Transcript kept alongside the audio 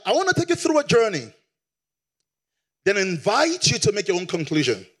I want to take you through a journey, then invite you to make your own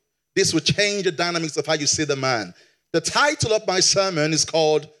conclusion. This will change the dynamics of how you see the man. The title of my sermon is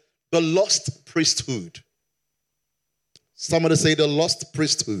called The Lost Priesthood. Somebody say The Lost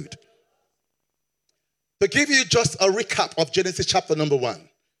Priesthood. To give you just a recap of Genesis chapter number 1.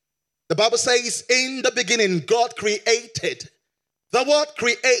 The Bible says, in the beginning, God created. The word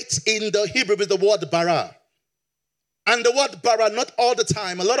create in the Hebrew is the word bara. And the word bara, not all the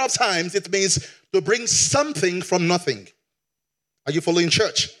time, a lot of times it means to bring something from nothing. Are you following,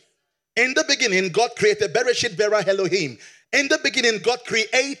 church? In the beginning, God created Bereshit bara Elohim. In the beginning, God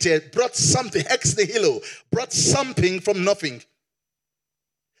created, brought something, ex nihilo, brought something from nothing.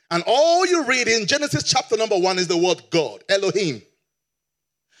 And all you read in Genesis chapter number 1 is the word God, Elohim.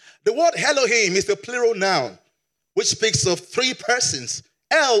 The word Elohim is the plural noun, which speaks of 3 persons.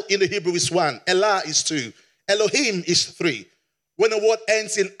 El in the Hebrew is 1, Elah is 2, Elohim is 3. When the word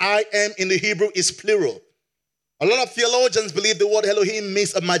ends in I am in the Hebrew is plural. A lot of theologians believe the word Elohim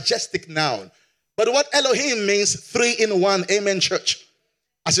means a majestic noun. But the word Elohim means 3 in 1. Amen, church.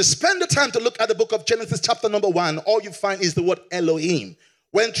 As you spend the time to look at the book of Genesis chapter number 1, all you find is the word Elohim.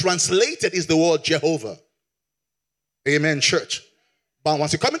 When translated is the word Jehovah. Amen, church. But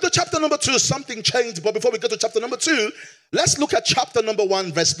once you come into chapter number 2, something changed. But before we go to chapter number 2, let's look at chapter number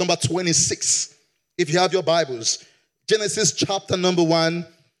 1, verse number 26. If you have your Bibles, Genesis chapter number 1,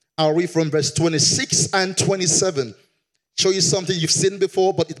 I'll read from verse 26 and 27. Show you something you've seen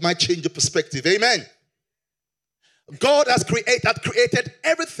before, but it might change your perspective. Amen. God has created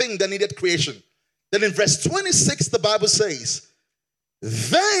everything that needed creation. Then in verse 26, the Bible says,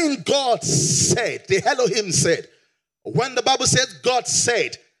 then God said, the Elohim said, when the Bible says God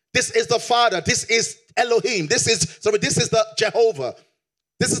said, this is the Father, this is Elohim, this is the Jehovah.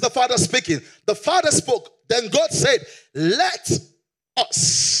 This is the Father speaking. The Father spoke. Then God said, let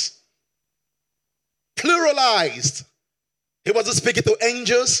us. Pluralized. He wasn't speaking to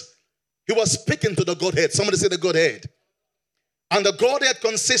angels. He was speaking to the Godhead. Somebody say the Godhead. And the Godhead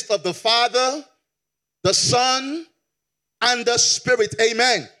consists of the Father, the Son, and the Spirit.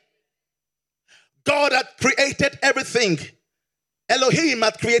 Amen. God had created everything. Elohim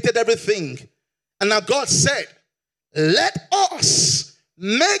had created everything. And now God said, let us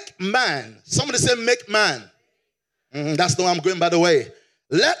make man. Somebody say make man. That's the way I'm going, by the way.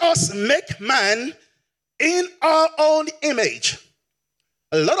 Let us make man in our own image.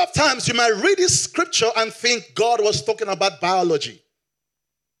 A lot of times you might read this scripture and think God was talking about biology.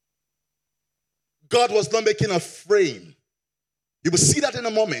 God was not making a frame. You will see that in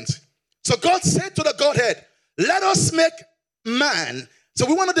a moment. So God said to the Godhead, let us make man. So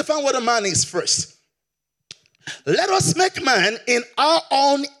we want to define what a man is first. Let us make man in our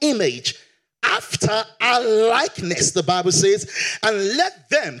own image, after our likeness, the Bible says, and let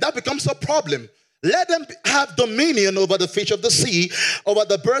them, that becomes a problem, let them have dominion over the fish of the sea, over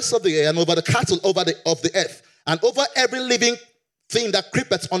the birds of the air, and over the cattle of the earth, and over every living thing that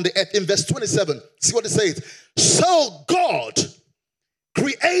creepeth on the earth. In verse 27, see what it says. So God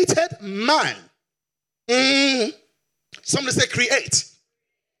created man. Somebody say create.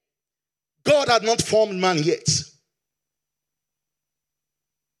 God had not formed man yet.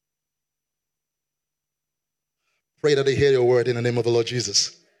 Pray that they hear your word in the name of the Lord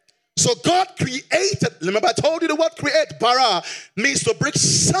Jesus. So God created, remember I told you the word create, bara, means to bring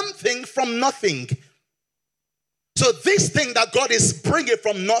something from nothing. So this thing that God is bringing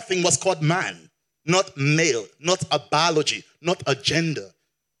from nothing was called man. Not male, not a biology, not a gender,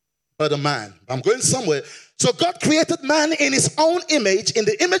 but a man. I'm going somewhere. So God created man in his own image. In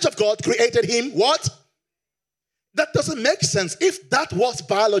the image of God created him. What? That doesn't make sense. If that was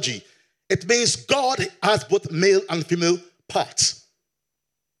biology, it means God has both male and female parts.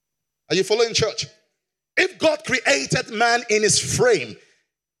 Are you following, church? If God created man in his frame,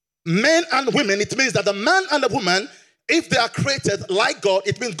 men and women, it means that the man and the woman, if they are created like God,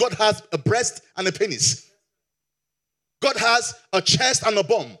 it means God has a breast and a penis. God has a chest and a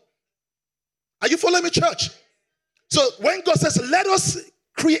bum. Are you following me, church? So when God says, let us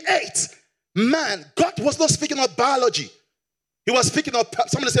create man, God was not speaking of biology. He was speaking of,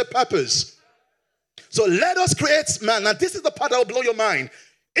 somebody said purpose. So let us create man. Now this is the part that will blow your mind.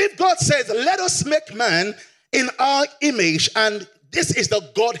 If God says, let us make man in our image, and this is the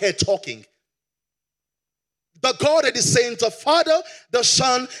Godhead talking. The Godhead is saying to Father, the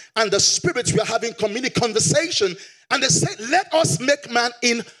Son, and the Spirit, we are having conversation. And they say, let us make man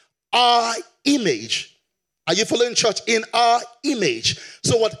in our image. Are you following, church? In our image.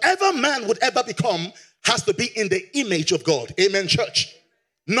 So whatever man would ever become has to be in the image of God. Amen, church.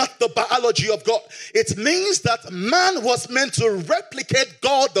 not the biology of God. It means that man was meant to replicate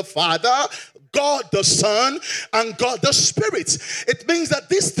God the Father, God the Son, and God the Spirit. It means that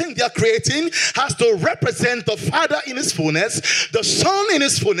this thing they are creating has to represent the Father in his fullness, the Son in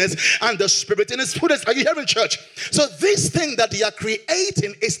his fullness, and the Spirit in his fullness. Are you hearing, church? So this thing that they are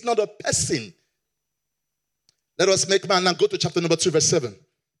creating is not a person. Let us make man. Now go to chapter number 2, verse 7.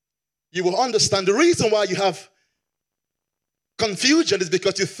 You will understand the reason why you have confusion is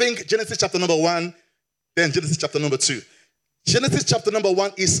because you think Genesis chapter number 1, then Genesis chapter number 2. Genesis chapter number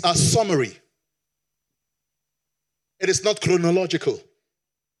 1 is a summary. It is not chronological.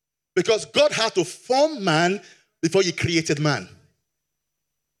 Because God had to form man before he created man.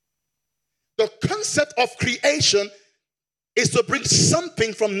 The concept of creation is to bring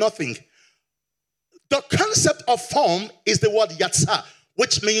something from nothing. The concept of form is the word yatsa,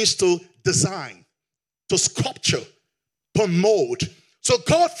 which means to design, to sculpture, to mold. So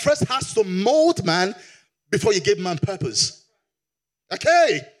God first has to mold man before he gave man purpose.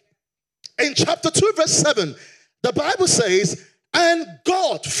 Okay. In chapter 2, verse 7, the Bible says, and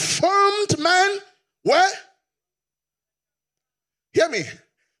God formed man where? Hear me.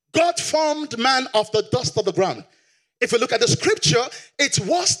 God formed man of the dust of the ground. If you look at the scripture, it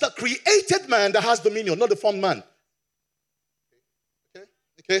was the created man that has dominion, not the formed man.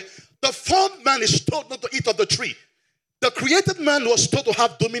 Okay? The formed man is told not to eat of the tree. The created man was told to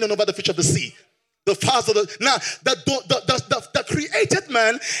have dominion over the fish of the sea. The fowls of the... Now, the created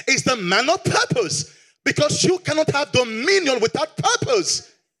man is the man of purpose. Because you cannot have dominion without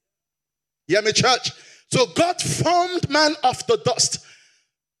purpose. Hear me, church? So God formed man of the dust.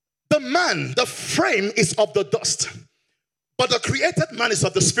 The man, the frame is of the dust. But the created man is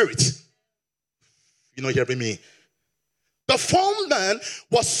of the spirit. You know, hearing me? The formed man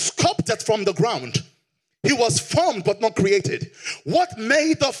was sculpted from the ground. He was formed but not created. What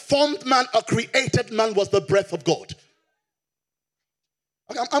made the formed man a created man was the breath of God.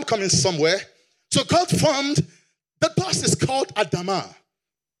 Okay, I'm coming somewhere. So God formed, the dust is called Adamah.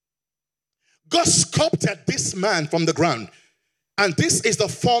 God sculpted this man from the ground. And this is the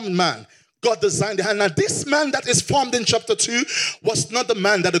formed man. God designed it. And now this man that is formed in chapter 2 was not the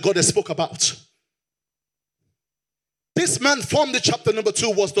man that the God spoke about. This man formed in chapter number 2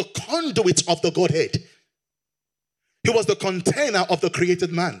 was the conduit of the Godhead. He was the container of the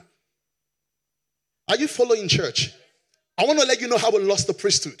created man. Are you following, church? I want to let you know how we lost the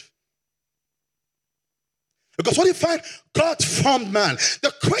priesthood. Because what you find, God formed man.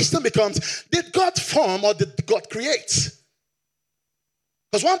 The question becomes, did God form or did God create?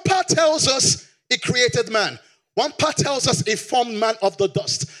 Because one part tells us he created man. One part tells us he formed man of the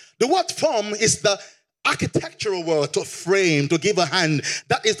dust. The word form is the architectural word to frame, to give a hand.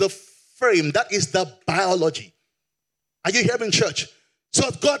 That is the frame. That is the biology. Are you hearing, church?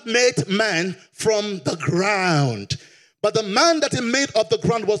 So God made man from the ground. But the man that he made of the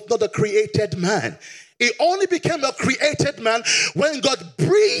ground was not a created man. He only became a created man when God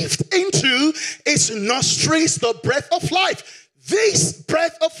breathed into his nostrils the breath of life. This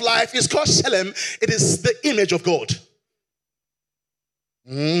breath of life is called Shalem. It is the image of God.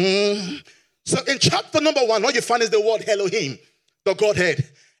 So in chapter number 1, what you find is the word Elohim, the Godhead.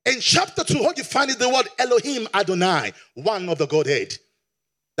 In chapter 2, what you find is the word Elohim Adonai, one of the Godhead.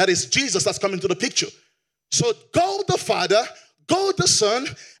 That is Jesus that's coming to the picture. So God the Father, God the Son,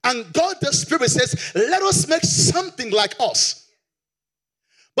 and God the Spirit says, let us make something like us.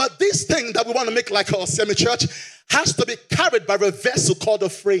 But this thing that we want to make like us, semi-church, has to be carried by a vessel called a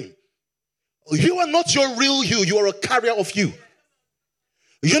frame. You are not your real you. You are a carrier of you.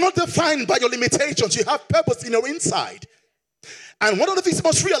 You're not defined by your limitations. You have purpose in your inside. And one of the things you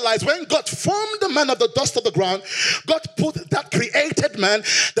must realize, when God formed the man of the dust of the ground, God put that created man.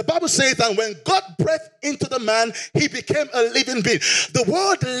 The Bible says that when God breathed into the man, he became a living being. The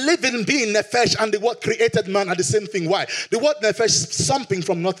word living being, nephesh, and the word created man are the same thing. Why? The word nephesh, something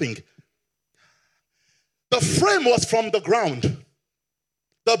from nothing. The frame was from the ground.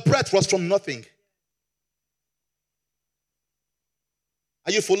 The breath was from nothing.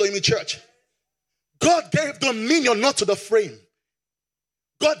 Are you following me, church? God gave dominion not to the frame.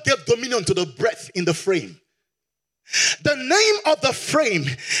 God gave dominion to the breath in the frame. The name of the frame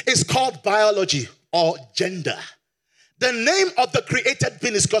is called biology or gender. The name of the created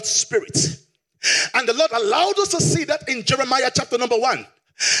being is called spirit. And the Lord allowed us to see that in Jeremiah chapter number 1.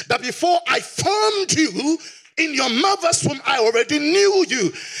 That before I formed you, In your mother's womb, I already knew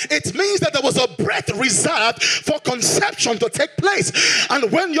you. It means that there was a breath reserved for conception to take place. And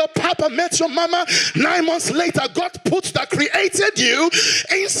when your papa met your mama, 9 months later, God put that created you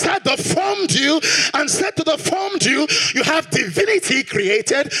inside the formed you and said to the formed you have divinity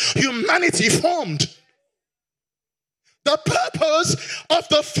created, humanity formed. The purpose of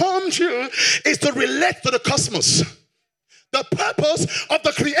the formed you is to relate to the cosmos. The purpose of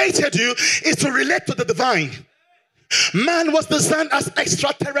the created you is to relate to the divine. Man was designed as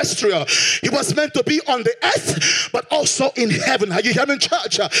extraterrestrial. He was meant to be on the earth, but also in heaven. Are you hearing,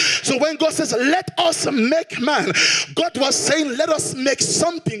 church? So when God says, let us make man, God was saying, let us make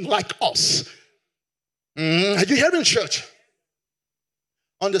something like us. Are you hearing, church?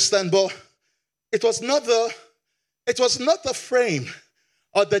 Understand, but it was not the frame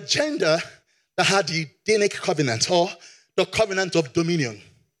or the gender that had the Edenic covenant or the covenant of dominion.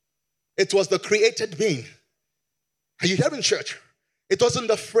 It was the created being. Are you hearing, church? It wasn't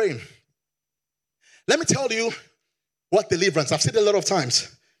the frame. Let me tell you what deliverance. I've said it a lot of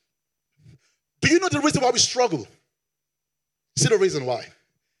times. Do you know the reason why we struggle? See the reason why.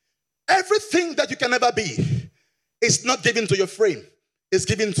 Everything that you can ever be is not given to your frame. It's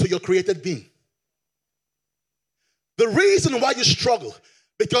given to your created being. The reason why you struggle,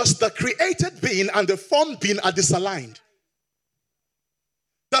 because the created being and the formed being are disaligned.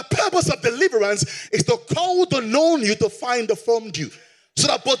 The purpose of deliverance is to call the known you to find the formed you. So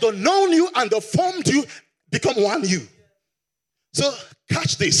that both the known you and the formed you become one you. So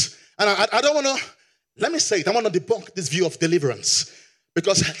catch this. And I don't want to, let me say it, I want to debunk this view of deliverance.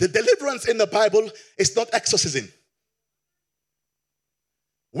 Because the deliverance in the Bible is not exorcism.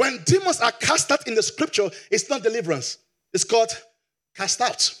 When demons are cast out in the scripture, it's not deliverance. It's called cast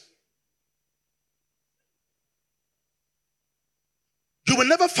out. You will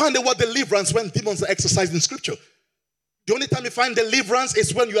never find the word deliverance when demons are exercised in scripture. The only time you find deliverance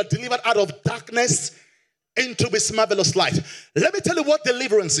is when you are delivered out of darkness into this marvelous light. Let me tell you what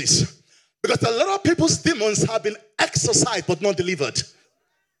deliverance is. Because a lot of people's demons have been exorcised but not delivered.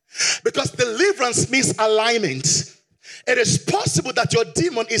 Because deliverance means alignment. It is possible that your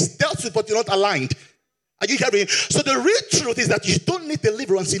demon is dealt with but you're not aligned. Are you hearing? So the real truth is that you don't need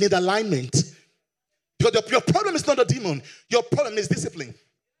deliverance, you need alignment. Because your problem is not a demon. Your problem is discipline.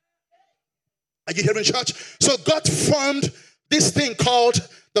 Are you hearing, church? So God formed this thing called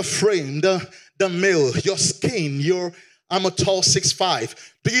the frame, the male, your skin, I'm a tall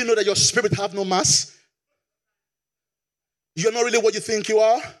 6'5". Do you know that your spirit have no mass? You're not really what you think you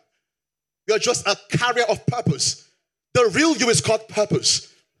are. You're just a carrier of purpose. The real you is called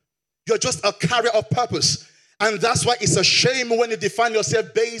purpose. You're just a carrier of purpose. And that's why it's a shame when you define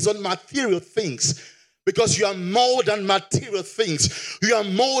yourself based on material things. Because you are more than material things. You are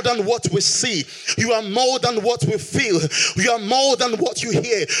more than what we see. You are more than what we feel. You are more than what you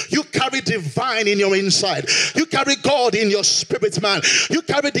hear. You carry divine in your inside. You carry God in your spirit, man. You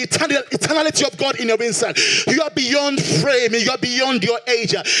carry the eternality of God in your inside. You are beyond frame. You are beyond your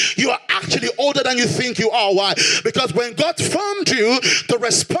age. You are actually older than you think you are. Why? Because when God formed you to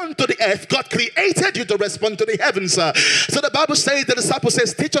respond to the earth, God created you to respond to the heavens. So the Bible says, the disciple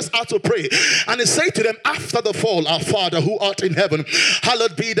says, teach us how to pray. And it says to them, after the fall, our Father who art in heaven,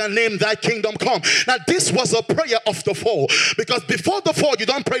 hallowed be thy name, thy kingdom come. Now this was a prayer of the fall, because before the fall you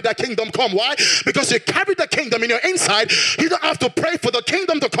don't pray thy kingdom come. Why? Because you carry the kingdom in your inside. You don't have to pray for the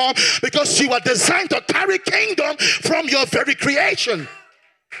kingdom to come, because you are designed to carry kingdom from your very creation.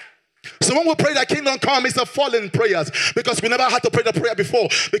 So when we pray that kingdom come, it's a fallen prayers, because we never had to pray the prayer before.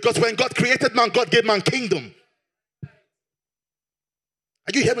 Because when God created man, God gave man kingdom.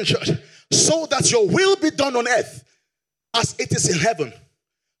 Are you hearing, church? So that your will be done on earth as it is in heaven.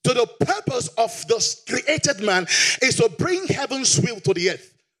 So the purpose of the created man is to bring heaven's will to the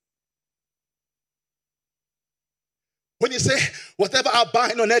earth. When you say, whatever I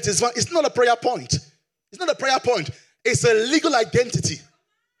bind on earth is fine, it's not a prayer point. It's not a prayer point. It's a legal identity.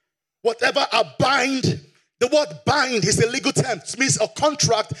 Whatever I bind, the word bind is a legal term. It means a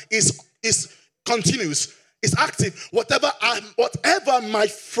contract is continuous. It's active. Whatever my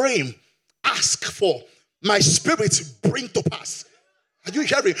frame ask for, my spirit bring to pass. Are you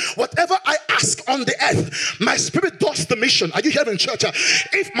hearing? Whatever I ask on the earth, my spirit does the mission. Are you hearing, church?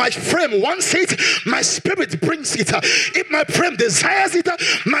 If my frame wants it, my spirit brings it. If my frame desires it,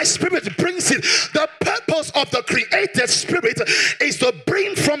 my spirit brings it. The purpose of the created spirit is to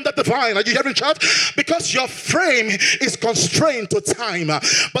bring from the vine. Are you hearing, church? Because your frame is constrained to time,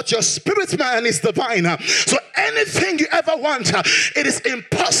 but your spirit man is the vine. So anything you ever want, it is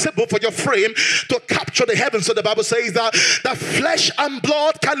impossible for your frame to capture the heavens. So the Bible says that the flesh and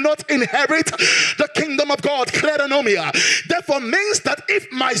blood cannot inherit the kingdom of God. Kleronomia. Therefore means that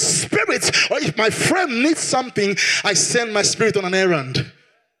if my spirit or if my frame needs something, I send my spirit on an errand.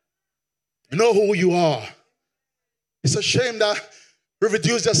 You know who you are. It's a shame that we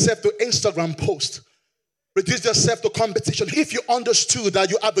reduce yourself to Instagram post. Reduce yourself to competition. If you understood that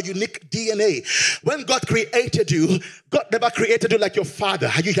you have a unique DNA, when God created you, God never created you like your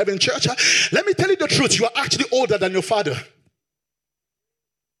father. Are you hearing, church? Let me tell you the truth. You are actually older than your father.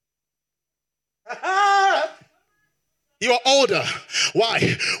 You are older.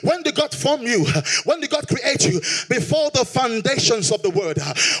 Why? When did God form you? When did God create you? Before the foundations of the world.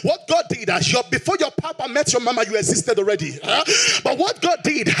 What God did, before your papa met your mama, you existed already. But what God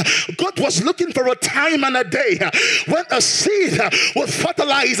did, God was looking for a time and a day when a seed will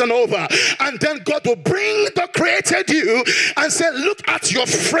fertilize an over. And then God will bring the created you and say, look at your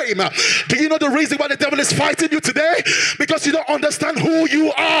frame. Do you know the reason why the devil is fighting you today? Because you don't understand who you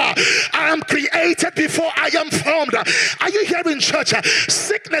are. I am created before I am formed. Are you hearing, church?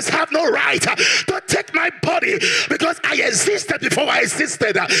 Sickness have no right to take my body because I existed before I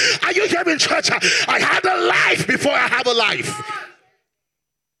existed. Are you hearing, church? I had a life before I have a life.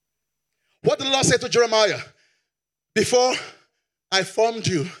 What did the Lord say to Jeremiah? Before I formed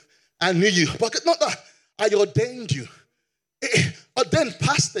you, I knew you. But not that I ordained you. Ordained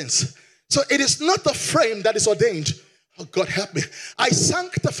past tense. So it is not the frame that is ordained. Oh, God help me. I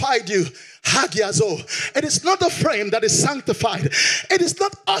sanctified you. Hagiazo. It is not the frame that is sanctified. It is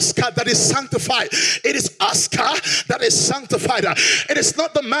not Oscar that is sanctified. It is Oscar that is sanctified. It is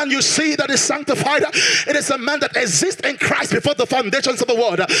not the man you see that is sanctified. It is a man that exists in Christ before the foundations of the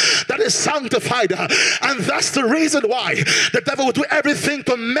world that is sanctified. And that's the reason why the devil will do everything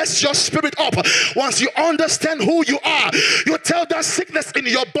to mess your spirit up. Once you understand who you are, you tell that sickness in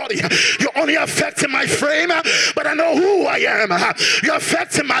your body, you're only affecting my frame, but I know who I am. You're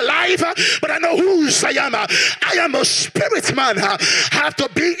affecting my life, but I know whose I am. I am a spirit man. I have to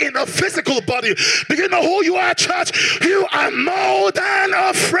be in a physical body. Do you know who you are, church? You are more than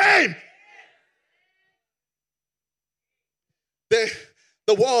a frame.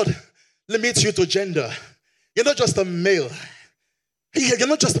 The world limits you to gender. You're not just a male. You're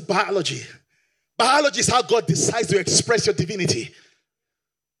not just biology. Biology is how God decides to express your divinity.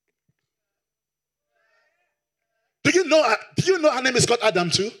 Do you know her name is called Adam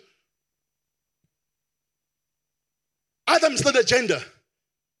too? Adam is not a gender.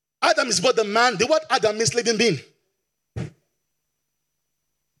 Adam is but the man. The word Adam means living being.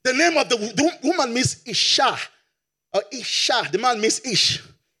 The name of the woman means Isha. Or Isha. The man means Ish.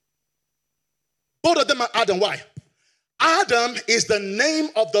 Both of them are Adam. Why? Adam is the name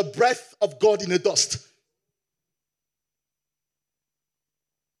of the breath of God in the dust.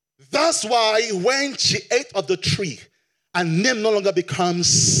 That's why when she ate of the tree, her name no longer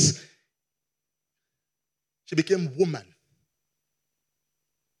becomes, she became woman.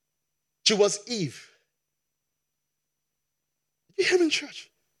 She was Eve. You hear me in church?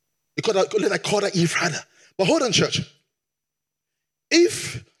 I call her Eve rather. But hold on, church.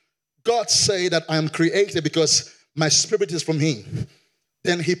 If God said that I am created because my spirit is from him,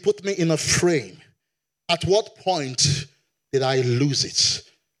 then he put me in a frame. At what point did I lose it?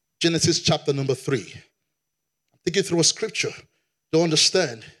 Genesis chapter number 3. I'll take you through a scripture to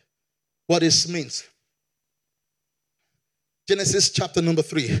understand what this means. Genesis chapter number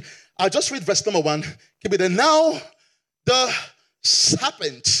 3. I'll just read verse number 1. Keep it there. Now the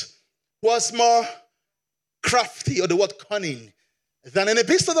serpent was more crafty, or the word cunning, than any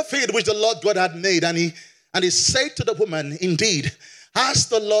beast of the field which the Lord God had made. And he said to the woman, indeed, as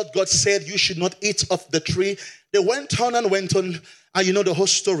the Lord God said, you should not eat of the tree. They went on and went on. And you know the whole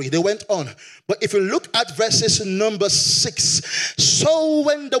story. They went on. But if you look at verses number 6. So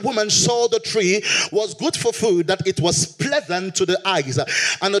when the woman saw the tree was good for food, that it was pleasant to the eyes,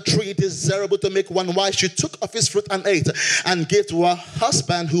 and a tree desirable to make one wise, she took of his fruit and ate, and gave to her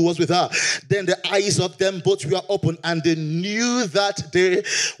husband who was with her. Then the eyes of them both were open, and they knew that they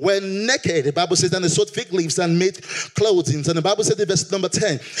were naked. The Bible says, and they sewed fig leaves and made clothing. And the Bible said in verse number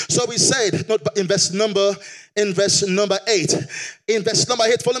 10. So we said, not in verse number 8. In verse number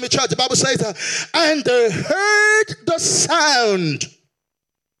 8, follow me, church. The Bible says, and they heard the sound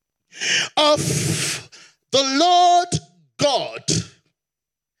of the Lord God,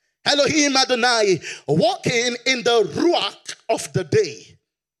 Elohim Adonai, walking in the ruach of the day,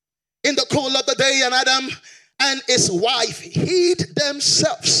 in the cool of the day. And Adam and his wife hid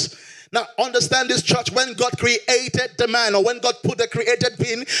themselves. Now, understand this, church. When God created the man, or when God put the created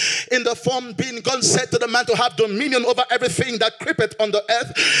being in the form being, God said to the man to have dominion over everything that creepeth on the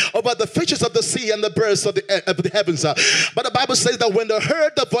earth, over the fishes of the sea and the birds of the heavens. But the Bible says that when they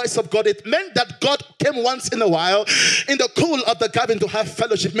heard the voice of God, it meant that God came once in a while in the cool of the garden to have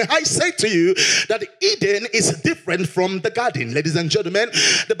fellowship. May I say to you that Eden is different from the garden, ladies and gentlemen.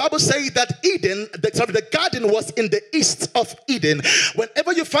 The Bible says that the garden was in the east of Eden.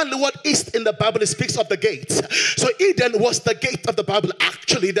 Whenever you find the word east in the Bible, it speaks of the gate. So Eden was the gate of the Bible.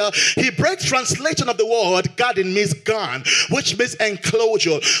 Actually, the Hebrew translation of the word garden means garden, which means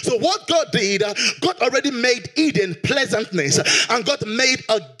enclosure. So what God did, God already made Eden pleasantness, and God made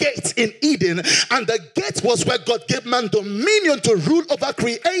a gate in Eden, and the gate was where God gave man dominion to rule over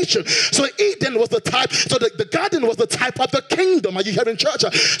creation. So Eden was the type, so the garden was the type of the kingdom. Are you hearing, church?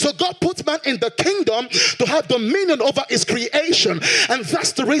 So God put man in the kingdom to have dominion over his creation, and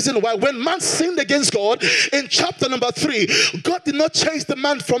that's the reason why when man sinned against God in chapter number 3, God did not chase the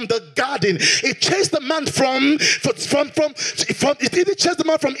man from the garden. It chased the man it didn't chase the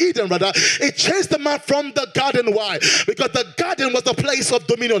man from Eden, rather. It chased the man from the garden. Why? Because the garden was the place of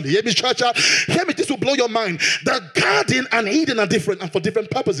dominion. Hear me, church? Hear me, this will blow your mind. The garden and Eden are different, and for different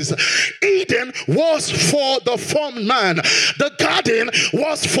purposes. Eden was for the formed man. The garden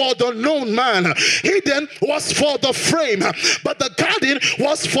was for the known man. Eden was for the frame, but the garden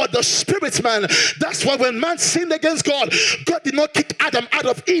was for the spirit man. That's why when man sinned against God, God did not kick Adam out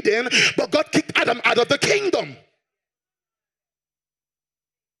of Eden, but God kicked Adam out of the kingdom.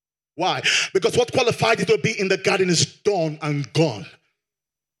 Why? Because what qualified it to be in the garden is done and gone.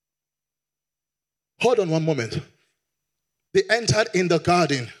 Hold on one moment. They entered in the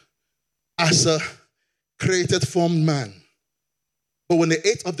garden as a created formed man. But when they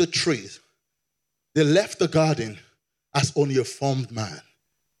ate of the tree, they left the garden as only a formed man.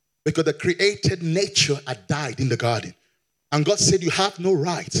 Because the created nature had died in the garden. And God said, you have no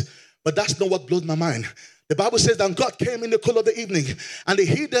right. But that's not what blows my mind. The Bible says that God came in the cool of the evening, and they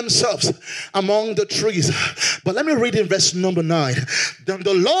hid themselves among the trees. But let me read in verse number 9. Then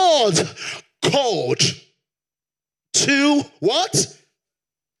the Lord called to what?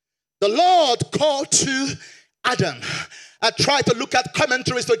 The Lord called to Adam. I tried to look at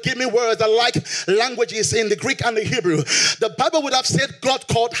commentaries to give me words. I like languages in the Greek and the Hebrew. The Bible would have said God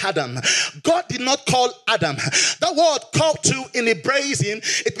called Adam. God did not call Adam. That word called to in Hebraism,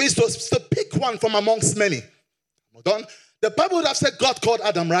 it means to pick one from amongst many. Hold on. The Bible would have said God called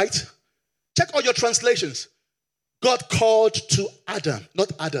Adam, right? Check all your translations. God called to Adam,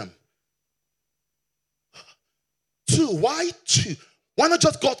 not Adam. Two. Why two? Why not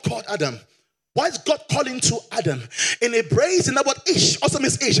just God called Adam? Why is God calling to Adam? In Hebraism, that word ish also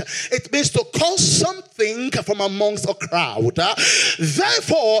means ish. It means to call something from amongst a crowd.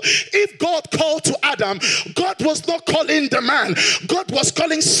 Therefore, if God called to Adam, God was not calling the man. God was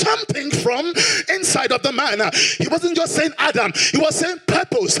calling something from inside of the man. He wasn't just saying Adam. He was saying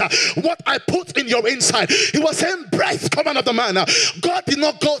purpose. What I put in your inside. He was saying breath coming out of the man. God did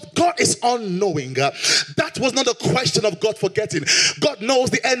not go. God is unknowing. That was not a question of God forgetting. God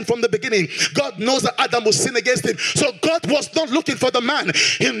knows the end from the beginning. God knows that Adam will sin against him. So God was not looking for the man.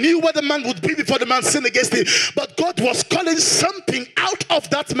 He knew where the man would be before the man sinned against him. But God was calling something out of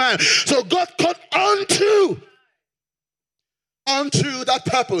that man. So God called unto that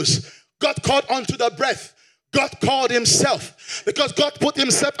purpose. God called unto the breath. God called himself because God put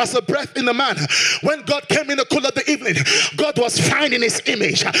himself as a breath in the man. When God came in the cool of the evening, God was finding his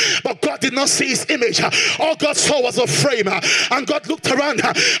image, but God did not see his image. All God saw was a frame, and God looked around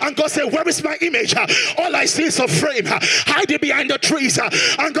and God said, where is my image? All I see is a frame hiding behind the trees.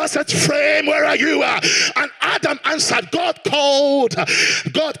 And God said, frame, where are you? And Adam answered. God called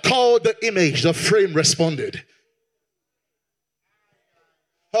the image. The frame responded.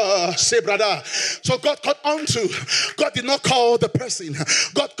 Say, brother. So God called unto. God did not call the person.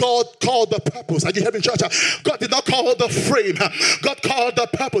 God called the purpose. Are you hearing, church? God did not call the frame. God called the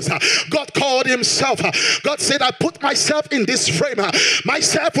purpose. God called himself. God said, I put myself in this frame.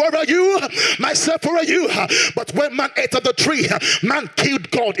 Myself, where are you? Myself, where are you? But when man ate of the tree, man killed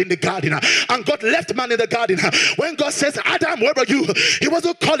God in the garden. And God left man in the garden. When God says, Adam, where are you? He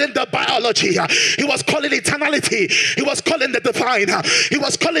wasn't calling the biology. He was calling eternality. He was calling the divine. He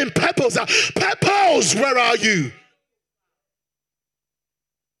was calling purpose. Purpose, where are you?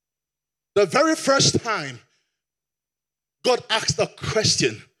 The very first time God asked a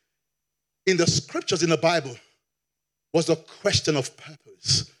question in the scriptures in the Bible was a question of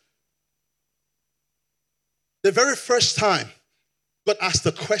purpose. The very first time God asked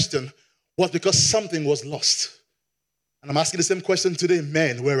the question was because something was lost. And I'm asking the same question today.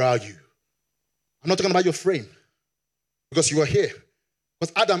 Men, where are you? I'm not talking about your frame, because you are here.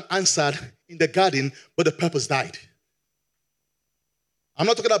 Because Adam answered in the garden, but the purpose died. I'm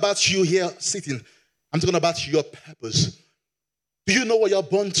not talking about you here sitting. I'm talking about your purpose. Do you know what you're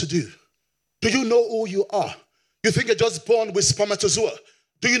born to do? Do you know who you are? You think you're just born with spermatozoa?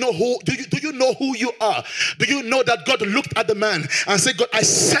 Do you know who you are? Do you know that God looked at the man and said, God, I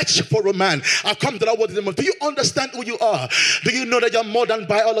search for a man. I'll come to that word in a moment. Do you understand who you are? Do you know that you're more than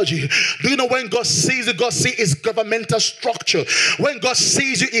biology? Do you know when God sees you, God sees his governmental structure? When God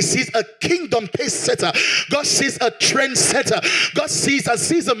sees you, he sees a kingdom pace setter. God sees a trend setter. God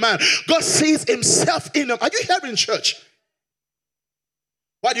sees a man. God sees himself in him. Are you hearing, church?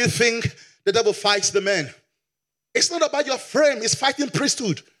 Why do you think the devil fights the man? It's not about your frame. It's fighting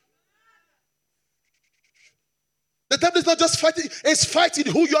priesthood. The devil is not just fighting. It's fighting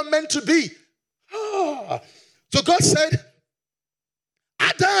who you're meant to be. So God said,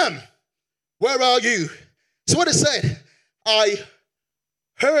 Adam, where are you? So what he said, I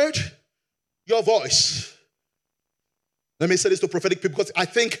heard your voice. Let me say this to prophetic people, because I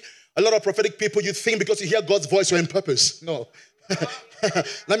think a lot of prophetic people, you think because you hear God's voice, you're in purpose. No.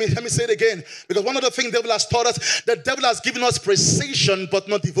 let me say it again, because one of the things the devil has taught us, the devil has given us precision but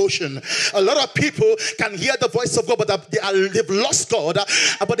not devotion. A lot of people can hear the voice of God, but they've lost God,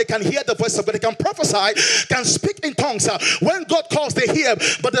 but they can hear the voice of God. They can prophesy, can speak in tongues. When God calls, they hear,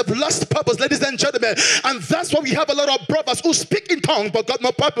 but they've lost purpose, ladies and gentlemen. And that's why we have a lot of brothers who speak in tongues but got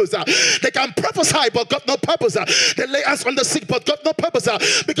no purpose. They can prophesy but got no purpose. They lay hands on the sick but got no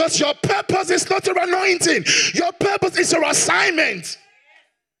purpose, because your purpose is not your anointing. Your purpose is your assignment.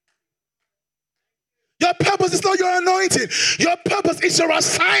 Your purpose is not your anointing. Your purpose is your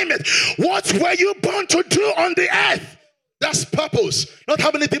assignment. What were you born to do on the earth? That's purpose, not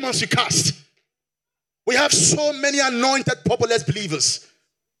how many demons you cast. We have so many anointed, populous believers.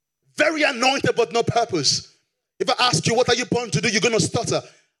 Very anointed, but no purpose. If I ask you, what are you born to do? You're going to stutter.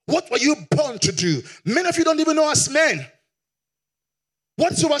 What were you born to do? Many of you don't even know as men.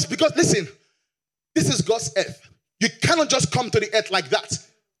 What's yours? Because listen, this is God's earth. You cannot just come to the earth like that.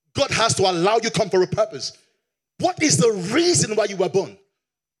 God has to allow you to come for a purpose. What is the reason why you were born?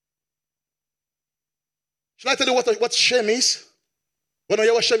 Shall I tell you what shame is? Want to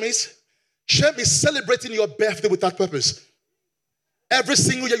hear what shame is? Shame is celebrating your birthday without purpose. Every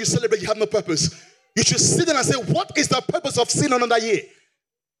single year you celebrate, you have no purpose. You should sit down and say, what is the purpose of seeing another year?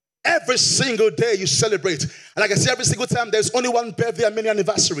 Every single day you celebrate. And like I say, every single time, there's only one birthday and many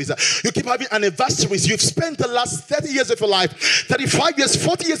anniversaries. You keep having anniversaries. You've spent the last 30 years of your life, 35 years,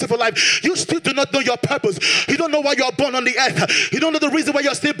 40 years of your life. You still do not know your purpose. You don't know why you're born on the earth. You don't know the reason why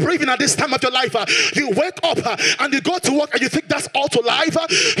you're still breathing at this time of your life. You wake up and you go to work and you think that's all to life.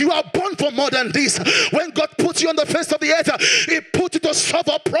 You are born for more than this. When God puts you on the face of the earth, He puts you to solve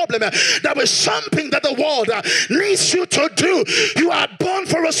a problem. There is something that the world needs you to do. You are born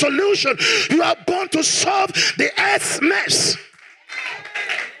for a solution. You are born to solve the earth's mess.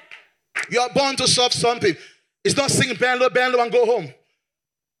 You are born to solve something. It's not sing band low and go home.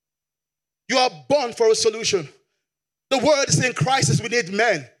 You are born for a solution. The word is in crisis. We need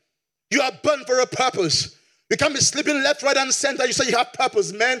men. You are born for a purpose. You can't be sleeping left, right, and center. You say you have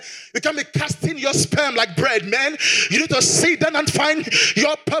purpose, man. You can't be casting your sperm like bread, man. You need to sit down and find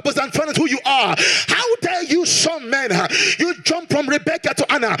your purpose and find out who you are. How dare you, some men? You jump from Rebecca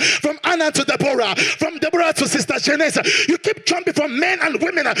to Anna, from Anna to Deborah, from Deborah to Sister Janice. You keep jumping from men and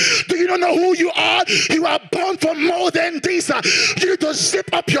women. Do you not know who you are? You are born for more than this. You need to zip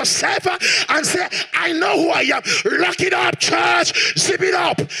up yourself and say, I know who I am. Lock it up, church. Zip it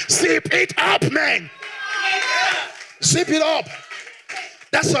up. Zip it up, man. Zip it up.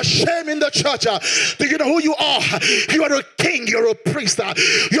 That's a shame in the church. Do you know who you are? You are a king. You're a priest.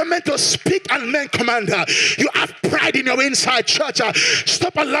 You're meant to speak and men command. You have pride in your inside, church.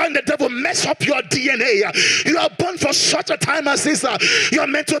 Stop allowing the devil mess up your DNA. You are born for such a time as this. You're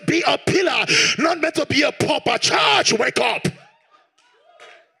meant to be a pillar, not meant to be a pauper. Church, wake up.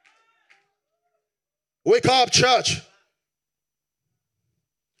 Wake up, church.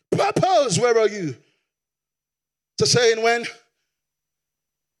 Purpose, where are you? It's a saying, when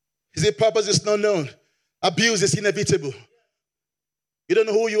his purpose is not known, abuse is inevitable. You don't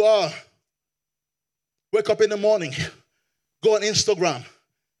know who you are. Wake up in the morning, go on Instagram,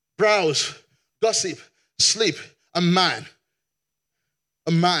 browse, gossip, sleep. A man.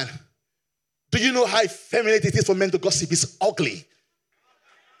 Do you know how effeminate it is for men to gossip? It's ugly.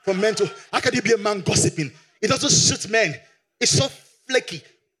 For men to, how can you be a man gossiping? It doesn't suit men. It's so flaky,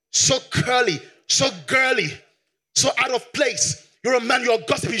 so curly, so girly. So out of place. You're a man, you're a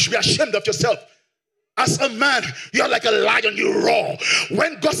gossip, you should be ashamed of yourself. As a man, you're like a lion, you roar.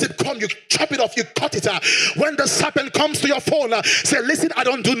 When gossip comes, you chop it off, you cut it out. When the serpent comes to your phone, say, listen, I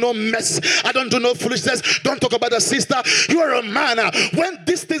don't do no mess. I don't do no foolishness. Don't talk about a sister. You are a man. When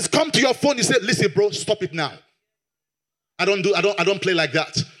these things come to your phone, you say, listen, bro, stop it now. I don't play like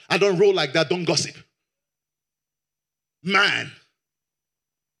that. I don't roll like that. Don't gossip. Man.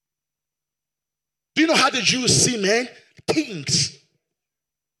 Do you know how the Jews see men? Kings.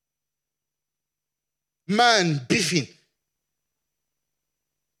 Man beefing.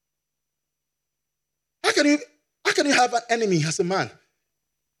 How can you have an enemy as a man?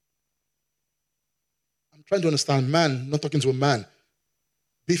 I'm trying to understand. Man, not talking to a man.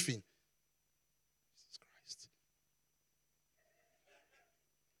 Beefing. Jesus Christ.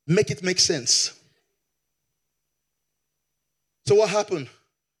 Make it make sense. So what happened?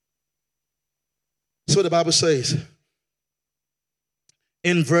 So the Bible says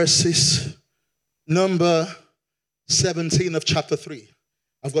in verses number 17 of chapter 3.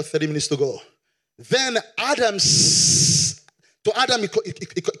 I've got 30 minutes to go. Then Adam, he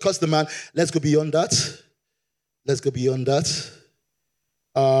caused the man. Let's go beyond that.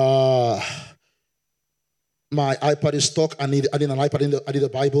 My iPad is stuck. I need an iPad. I need a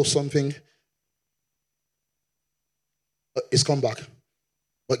Bible, something. It's come back.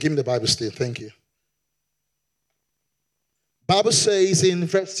 But give me the Bible still. Thank you. Bible says in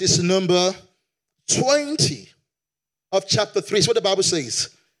verses number 20 of chapter 3. It's what the Bible says.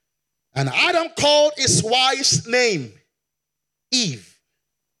 And Adam called his wife's name Eve.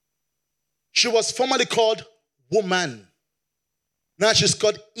 She was formerly called woman. Now she's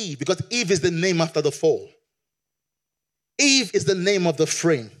called Eve because Eve is the name after the fall. Eve is the name of the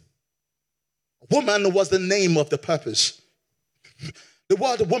frame. Woman was the name of the purpose. The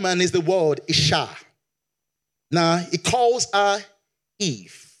word woman is the word Isha. Now he calls her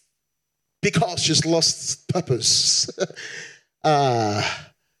Eve because she's lost purpose.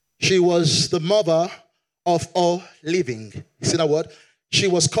 She was the mother of all living. You see that word? She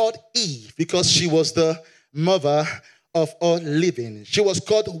was called Eve because she was the mother of all living. She was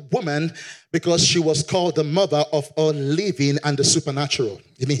called woman because she was called the mother of all living and the supernatural.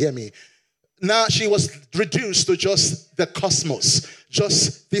 Let me hear me. Now she was reduced to just the cosmos,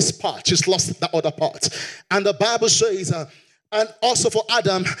 just this part. She's lost the other part. And the Bible says, and also for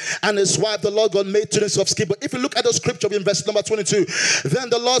Adam and his wife, the Lord God made two nations of skin. But if you look at the scripture in verse number 22, then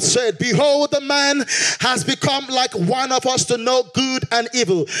the Lord said, behold, the man has become like one of us to know good and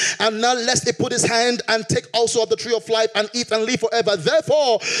evil. And now lest he put his hand and take also of the tree of life and eat and live forever.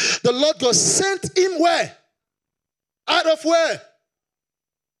 Therefore, the Lord God sent him where? Out of where?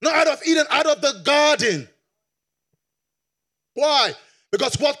 Not out of Eden, out of the garden. Why?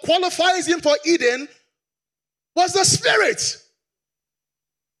 Because what qualifies him for Eden was the Spirit.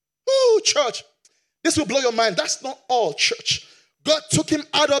 Ooh, church. This will blow your mind. That's not all, church. God took him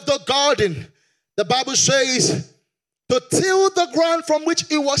out of the garden. The Bible says, to till the ground from which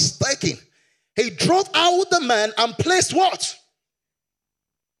he was taken. He drove out the man and placed what?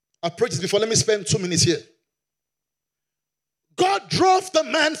 I've preached this before. Let me spend 2 minutes here. God drove the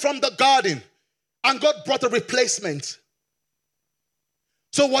man from the garden and God brought a replacement.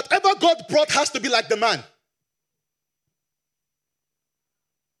 So whatever God brought has to be like the man.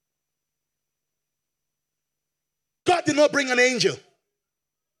 God did not bring an angel.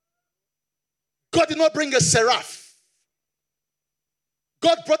 God did not bring a seraph.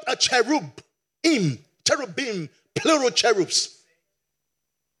 God brought a cherubim, plural cherubs.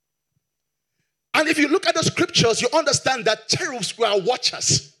 And if you look at the scriptures, you understand that cherubs were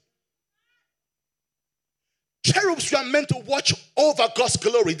watchers. Cherubs were meant to watch over God's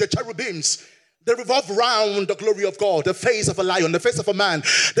glory, the cherubims. They revolve around the glory of God, the face of a lion, the face of a man,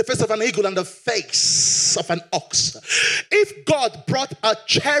 the face of an eagle, and the face of an ox. If God brought a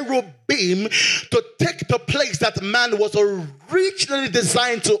cherubim to take the place that man was originally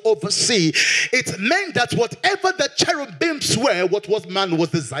designed to oversee, it meant that whatever the cherubims were, what man was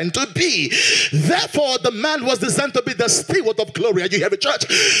designed to be. Therefore, the man was designed to be the steward of glory. Are you hearing, church?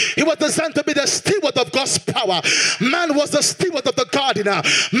 He was designed to be the steward of God's power. Man was the steward of the gardener.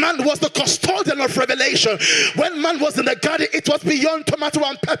 Man was the custodian of revelation. When man was in the garden, it was beyond tomato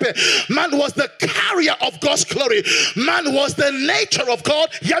and pepper. Man was the carrier of God's glory. Man was the nature of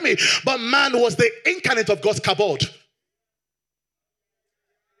God. Hear me. But man was the incarnate of God's kabod.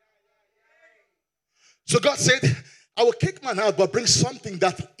 So God said, I will kick man out, but bring something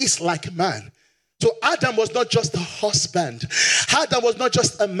that is like man. So Adam was not just a husband. Adam was not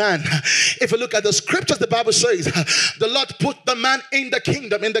just a man. If you look at the scriptures, the Bible says the Lord put the man in the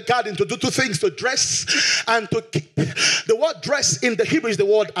kingdom, in the garden, to do two things: to dress and to keep. The word dress in the Hebrew is the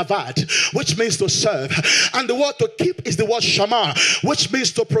word avad, which means to serve. And the word to keep is the word shamar, which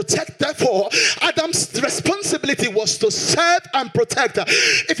means to protect. Therefore, Adam's responsibility was to serve and protect.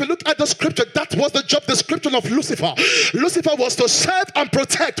 If you look at the scripture, that was the job description of Lucifer. Lucifer was to serve and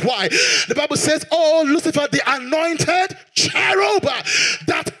protect. Why? The Bible says, "Oh, Lucifer, the anointed cherub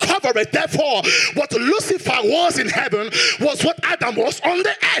that covereth." Therefore, what Lucifer was in heaven was what Adam was on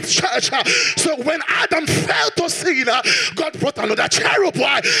the earth, church. So when Adam fell to sin, God brought another cherub.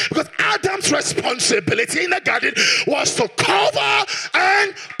 Why? Because Adam's responsibility in the garden was to cover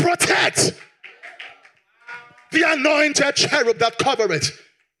and protect. The anointed cherub that covereth.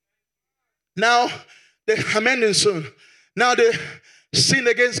 Now, they're amending soon. Now they sinned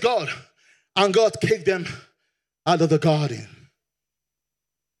against God, and God kicked them out of the garden.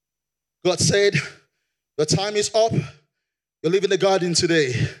 God said, "The time is up. You're leaving the garden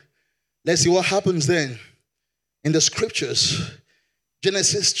today." Let's see what happens then in the scriptures.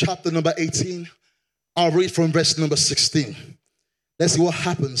 Genesis chapter number 18. I'll read from verse number 16. Let's see what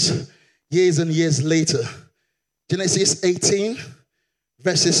happens years and years later. Genesis 18,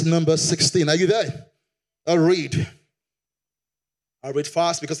 verses number 16. Are you there? I'll read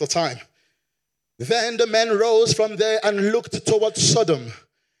fast because of time. Then the men rose from there and looked towards Sodom,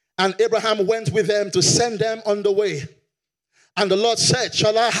 and Abraham went with them to send them on the way. And the Lord said,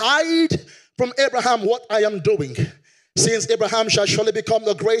 "Shall I hide from Abraham what I am doing? Since Abraham shall surely become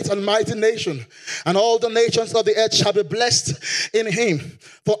a great and mighty nation, and all the nations of the earth shall be blessed in him.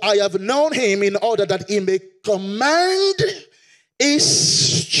 For I have known him in order that he may command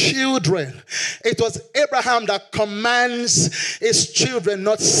his children." It was Abraham that commands his children,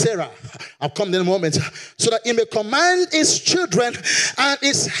 not Sarah. I'll come in a moment. So that he may command his children and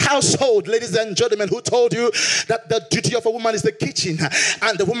his household. Ladies and gentlemen, who told you that the duty of a woman is the kitchen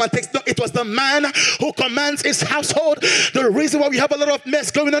and the woman takes? No, it was the man who commands his household. The reason why we have a lot of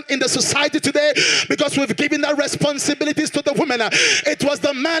mess going on in the society today, because we've given that responsibilities to the women. It was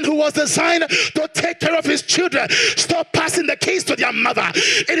the man who was designed to take care of his children. Stop passing the keys to their mother.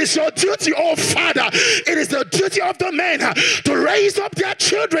 It is your duty, oh Father. It is the duty of the men to raise up their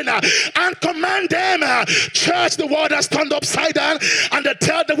children and command them. Church, the world has turned upside down, and they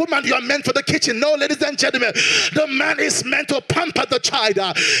tell the woman, "You are meant for the kitchen." No, ladies and gentlemen, the man is meant to pamper the child,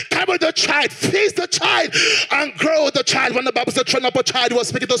 carry the child, feed the child, and grow the child. When the Bible said train up a child, he was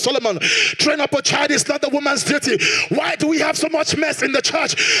speaking to Solomon. Train up a child is not the woman's duty. Why do we have so much mess in the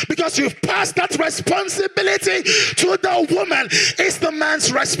church? Because you've passed that responsibility to the woman. It's the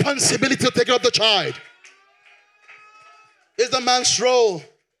man's responsibility to take care of the child. It's the man's role.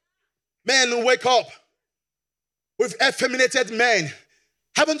 Men, wake up. We've effeminated men.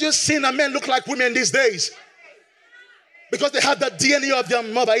 Haven't you seen a men look like women these days? Because they have the DNA of their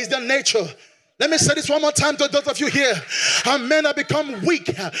mother. It's their nature. Let me say this one more time to those of you here. Our men have become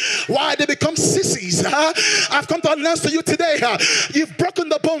weak. Why? They become sissies. I've come to announce to you today, you've broken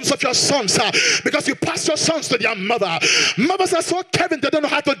the bones of your sons because you passed your sons to their mother. Mothers are so caring, they don't know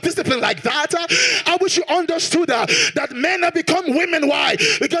how to discipline like that. I wish you understood that men have become women. Why?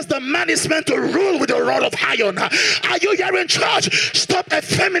 Because the man is meant to rule with a rod of iron. Are you here in church? Stop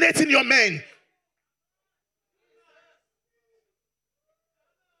effeminating your men.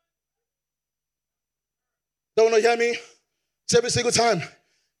 Don't want to hear me? It's every single time.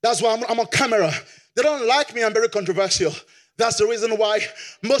 That's why I'm on camera. They don't like me. I'm very controversial. That's the reason why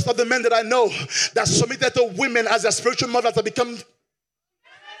most of the men that I know that submitted to women as their spiritual mothers have become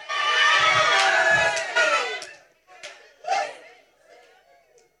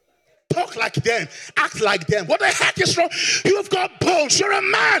talk like them, act like them. What the heck is wrong? You've got bones. You're a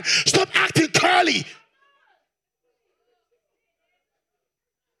man. Stop acting curly.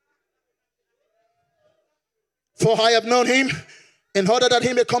 For I have known him in order that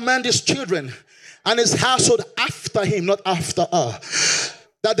he may command his children and his household after him, not after her,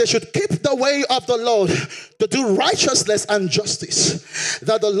 that they should keep the way of the Lord to do righteousness and justice,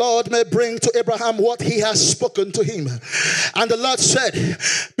 that the Lord may bring to Abraham what he has spoken to him. And the Lord said,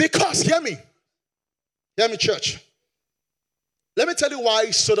 because, hear me, church. Let me tell you why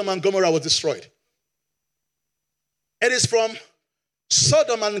Sodom and Gomorrah was destroyed. It is from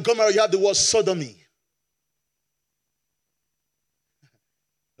Sodom and Gomorrah, you have the word sodomy.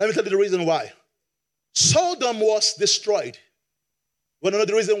 Let me tell you the reason why. Sodom was destroyed. Want to know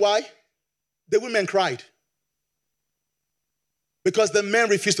the reason why? The women cried. Because the men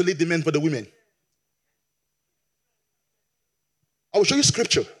refused to leave the men for the women. I will show you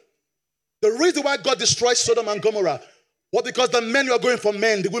scripture. The reason why God destroyed Sodom and Gomorrah was because the men were going for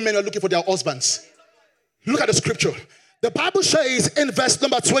men, the women were looking for their husbands. Look at the scripture. The Bible says in verse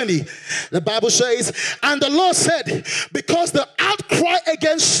number 20, the Bible says, and the Lord said, because the outcry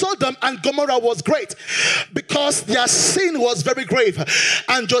against Sodom and Gomorrah was great, because their sin was very grave.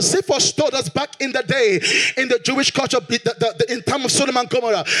 And Josephus told us back in the day, in the Jewish culture, in terms of Sodom and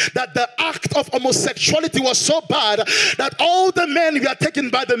Gomorrah, that the act of homosexuality was so bad that all the men were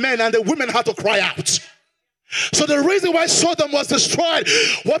taken by the men and the women had to cry out. So the reason why Sodom was destroyed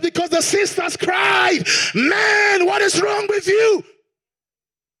was because the sisters cried, man, what is wrong with you?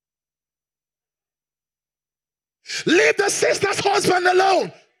 Leave the sister's husband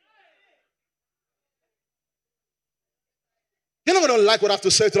alone. You're not going to like what I have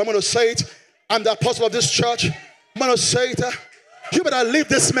to say to you. I'm going to say it. I'm the apostle of this church. I'm going to say it. You better leave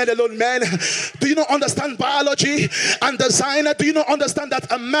this man alone, man. Do you not understand biology and design? Do you not understand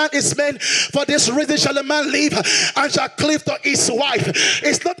that a man is made for this reason shall a man live and shall cleave to his wife?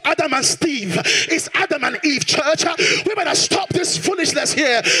 It's not Adam and Steve. It's Adam and Eve, church. We better stop this foolishness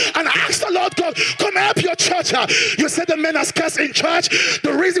here and ask the Lord God, come help your church. You said the men are scarce in church.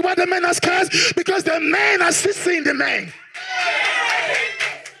 The reason why the men are scarce, because the men are still seeing the men.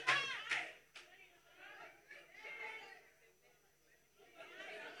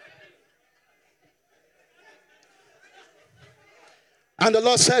 And the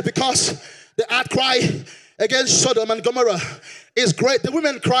Lord said, because the outcry against Sodom and Gomorrah is great. The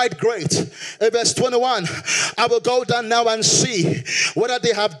women cried great. In verse 21, I will go down now and see whether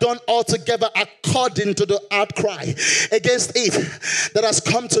they have done altogether according to the outcry against it that has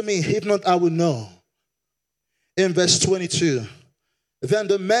come to me. If not, I will know. In verse 22, then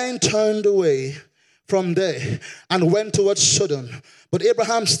the men turned away from there and went towards Sodom. But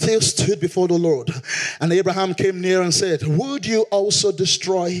Abraham still stood before the Lord. And Abraham came near and said, would you also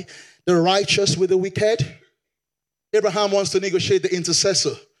destroy the righteous with the wicked? Abraham wants to negotiate the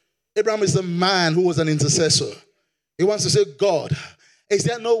intercessor. Abraham is the man who was an intercessor. He wants to say, God, is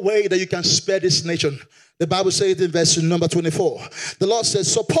there no way that you can spare this nation? The Bible says in verse number 24, the Lord said,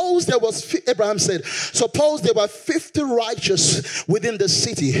 Abraham said, suppose there were 50 righteous within the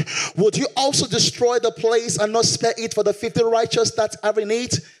city. Would you also destroy the place and not spare it for the 50 righteous that are in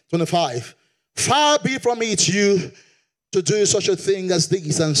it? 25, far be from it you to do such a thing as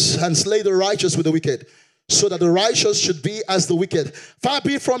this and slay the righteous with the wicked, so that the righteous should be as the wicked. Far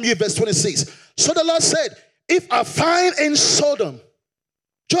be from you, verse 26. So the Lord said, if I find in Sodom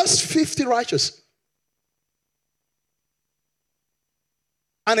just 50 righteous,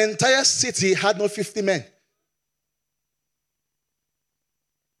 an entire city had no 50 men.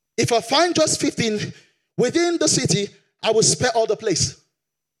 If I find just 15 within the city, I will spare all the place.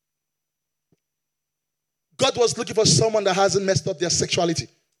 God was looking for someone that hasn't messed up their sexuality.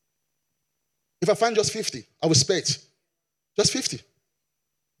 If I find just 50, I will spare it. Just 50.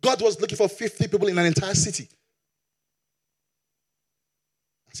 God was looking for 50 people in an entire city.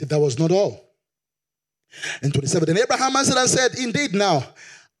 As if that was not all. And 27, then Abraham answered and said, indeed now,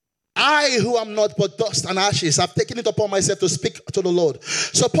 I who am not but dust and ashes have taken it upon myself to speak to the Lord.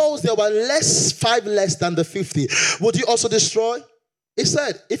 Suppose there were 5 less than the 50. Would you also destroy? He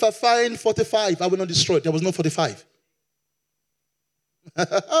said, if I find 45, I will not destroy it. There was no 45.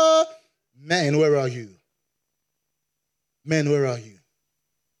 Man, where are you? Men, where are you?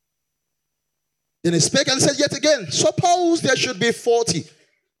 Then he spake and said yet again, suppose there should be 40.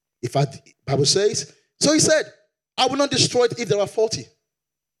 Bible says, so he said, I will not destroy it if there are 40.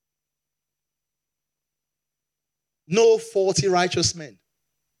 No 40 righteous men.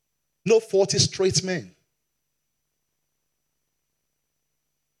 No 40 straight men.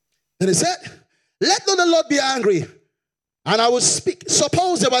 Then he said, let not the Lord be angry, and I will speak.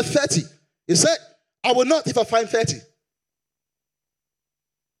 Suppose there were 30. He said, I will not if I find 30.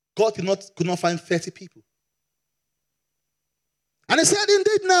 God could not find 30 people. And he said,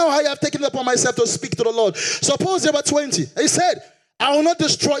 indeed now I have taken it upon myself to speak to the Lord. Suppose there were 20. He said, I will not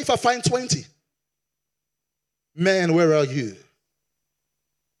destroy if I find 20. Men, where are you?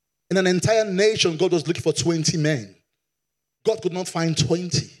 In an entire nation, God was looking for 20 men. God could not find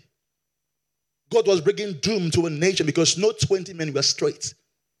 20. God was bringing doom to a nation because no 20 men were straight.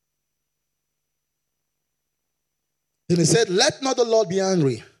 Then he said, let not the Lord be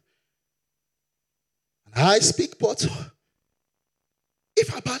angry. And I speak but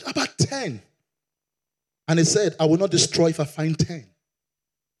if about 10. And he said, I will not destroy if I find 10.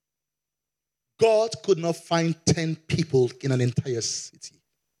 God could not find 10 people in an entire city.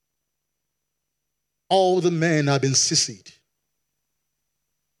 All the men have been sissied.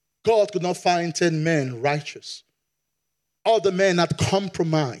 God could not find 10 men righteous. All the men had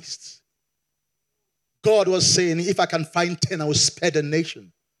compromised. God was saying, if I can find 10, I will spare the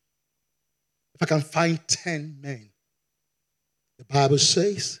nation. If I can find 10 men. The Bible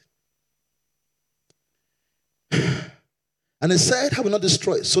says, and it said, I will not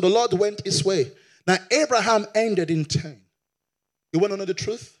destroy it. So the Lord went his way. Now Abraham ended in 10. You want to know the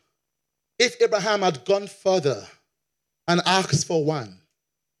truth? If Abraham had gone further and asked for one,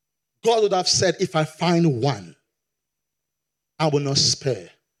 God would have said, if I find one, I will not spare.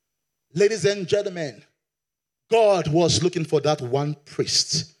 Ladies and gentlemen, God was looking for that one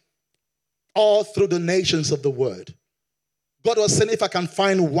priest all through the nations of the world. God was saying, if I can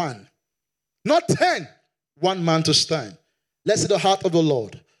find one, not 10, one man to stand. Let's see the heart of the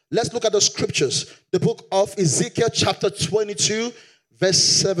Lord. Let's look at the scriptures. The book of Ezekiel chapter 22, verse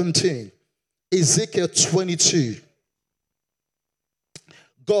 17. Ezekiel 22.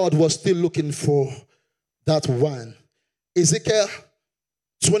 God was still looking for that one. Ezekiel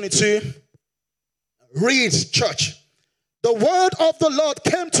 22. Read, church. The word of the Lord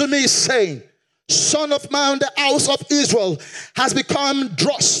came to me saying, Son of man, the house of Israel has become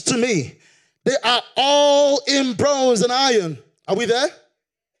dross to me. They are all in bronze and iron. Are we there?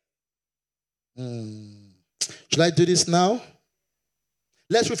 Shall I do this now?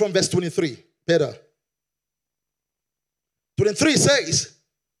 Let's read from verse 23. Better. 23 says,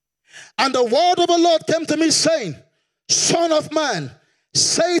 and the word of the Lord came to me saying, Son of man,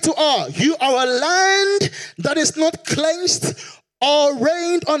 say to her, you are a land that is not cleansed or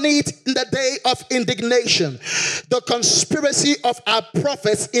rained on it in the day of indignation. The conspiracy of our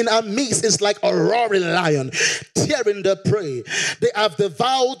prophets in our midst is like a roaring lion, tearing the prey. They have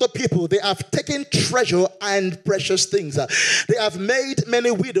devoured the people. They have taken treasure and precious things. They have made many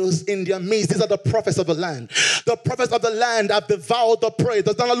widows in their midst. These are the prophets of the land. The prophets of the land have devoured the prey.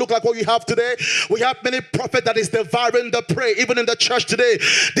 Does that not look like what you have today? We have many prophets that is devouring the prey, even in the church today.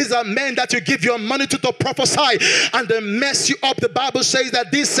 These are men that you give your money to prophesy, and they mess you up. The Bible says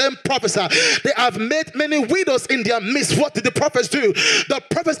that these same prophets, they have made many widows in their midst. What did the prophets do? The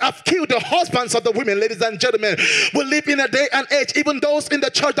prophets have killed the husbands of the women. Ladies and gentlemen, we live in a day and age, even those in the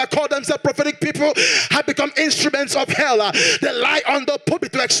church that call themselves prophetic people have become instruments of hell. They lie on the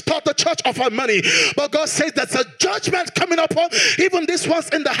pulpit to extort the church of our money. But God says there's a judgment coming upon even these ones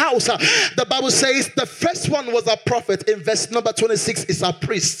in the house. The Bible says the first one was a prophet. In verse number 26 is a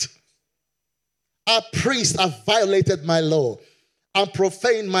priest. A priest have violated my law and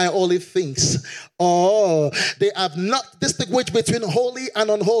profane my holy things. Oh, they have not distinguished between holy and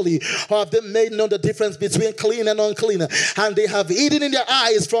unholy, or have they made known the difference between clean and unclean? And they have hidden in their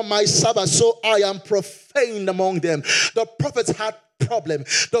eyes from my Sabbath, so I am profaned among them. The prophets had problem.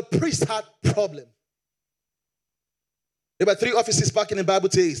 The priests had problem. There were three offices back in the Bible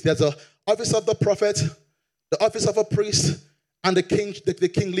days. There's the office of the prophet, the office of a priest, and the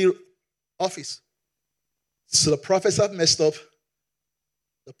kingly office. So the prophets have messed up.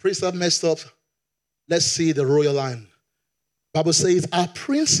 The priests have messed up. Let's see the royal line. The Bible says, our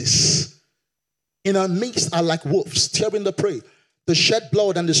princes in our midst are like wolves, tearing the prey, to shed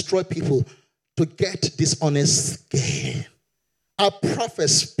blood and destroy people, to get dishonest gain. Our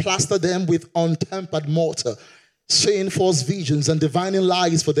prophets plaster them with untempered mortar, saying false visions and divining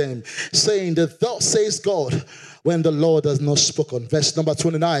lies for them, saying that thus says God, when the Lord has not spoken. Verse number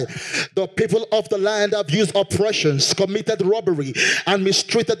 29. The people of the land have used oppressions, committed robbery, and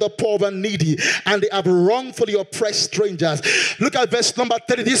mistreated the poor and needy, and they have wrongfully oppressed strangers. Look at verse number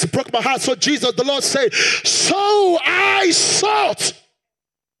 30. This broke my heart. So Jesus, the Lord said, so I sought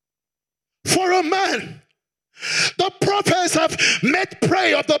for a man. The prophets have made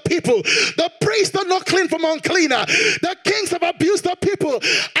prey of the people. The priests are not clean from uncleaner. The kings have abused the people.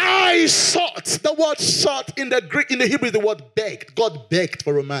 I sought. The word sought in the Greek, in the Hebrew, the word begged. God begged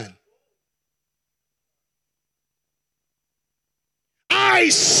for a man. I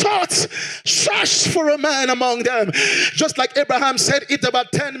searched for a man among them. Just like Abraham said, if there were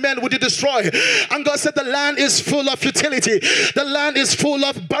 10 men, would you destroy? And God said, the land is full of futility. The land is full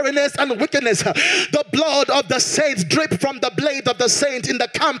of barrenness and wickedness. The blood of the saints drip from the blade of the saint in the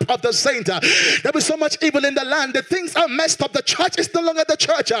camp of the saint. There is so much evil in the land. The things are messed up. The church is no longer the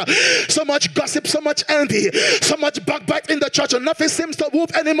church. So much gossip, so much envy, so much backbite in the church. And nothing seems to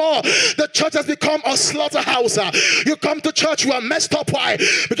move anymore. The church has become a slaughterhouse. You come to church, you are messed up. Why?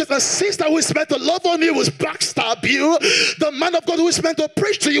 Because the sister who is meant to love on you will backstab you. The man of God who is meant to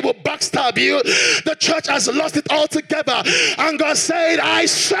preach to you will backstab you. The church has lost it altogether. And God said, I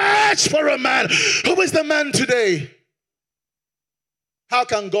search for a man. Who is the man today? How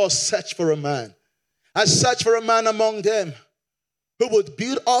can God search for a man? I search for a man among them who would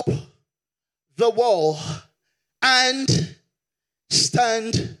build up the wall and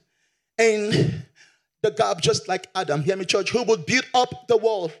stand in the gap just like Adam. Hear me, church. Who would build up the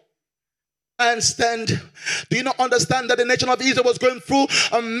wall and stand. Do you not understand that the nation of Israel was going through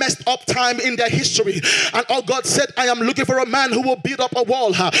a messed up time in their history? And all God said, I am looking for a man who will build up a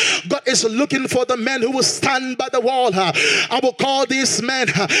wall. God is looking for the men who will stand by the wall. I will call these men,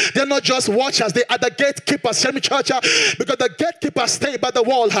 they're not just watchers, they are the gatekeepers. Tell me, church, because the gatekeepers stay by the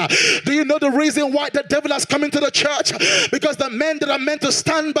wall. Do you know the reason why the devil has come into the church? Because the men that are meant to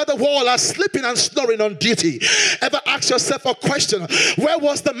stand by the wall are sleeping and snoring on duty. Ever ask yourself a question? Where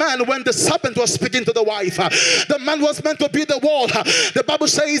was the man when the serpent was speaking to the wife? The man was meant to be the wall. The Bible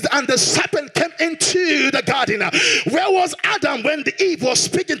says, and the serpent came into the garden. Where was Adam when the Eve was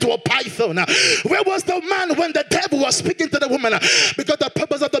speaking to a python? Where was the man when the devil was speaking to the woman? Because the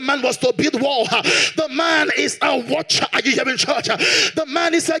purpose of the man was to build wall. The man is a watcher. Are you hearing, church? The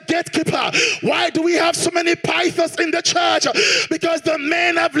man is a gatekeeper. Why do we have so many pythons in the church? Because the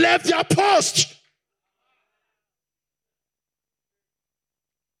men have left their post.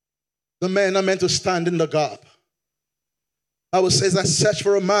 The men are meant to stand in the gap. Bible says, I search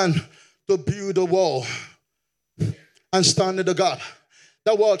for a man to build a wall and stand in the gap.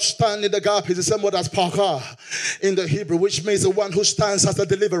 That word stand in the gap is the same word as parkar in the Hebrew, which means the one who stands as a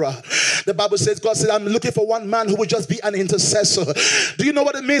deliverer. The Bible says, God said, I'm looking for one man who will just be an intercessor. Do you know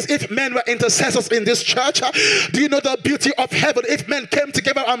what it means if men were intercessors in this church? Do you know the beauty of heaven if men came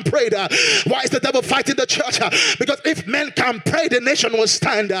together and prayed? Why is the devil fighting the church? Because if men can pray, the nation will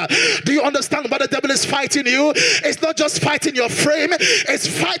stand. Do you understand why the devil is fighting you? It's not just fighting your frame, it's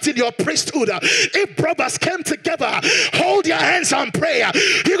fighting your priesthood. If brothers came together, hold your hands and pray,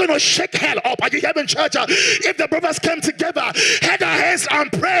 you're going to shake hell up. Are you hearing, church? If the brothers came together, had our hands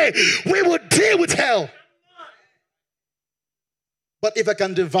and pray, we would deal with hell. But if I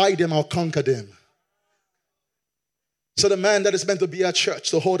can divide them, I'll conquer them. So the man that is meant to be at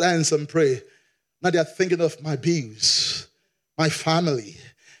church to hold hands and pray, now they are thinking of my bills, my family.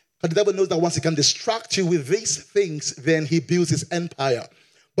 But the devil knows that once he can distract you with these things, then he builds his empire.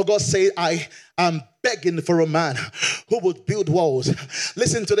 But God said, I am begging for a man who would build walls.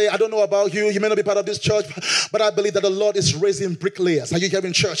 Listen, today, I don't know about you. You may not be part of this church, but I believe that the Lord is raising bricklayers. Are you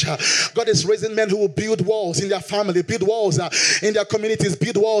hearing, church? God is raising men who will build walls in their family, build walls in their communities,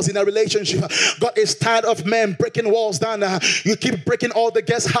 build walls in their relationship. God is tired of men breaking walls down. You keep breaking all the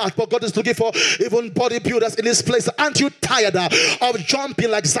guests' heart, but God is looking for even bodybuilders in this place. Aren't you tired of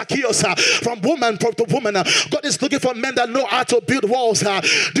jumping like Zacchaeus from woman to woman? God is looking for men that know how to build walls.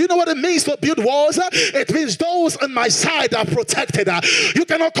 Do you know what it means to build walls? It means those on my side are protected. You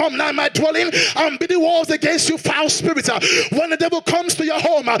cannot come nigh my dwelling and build the walls against you, foul spirits. When the devil comes to your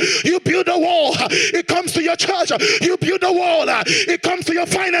home, you build a wall. It comes to your church, you build a wall. It comes to your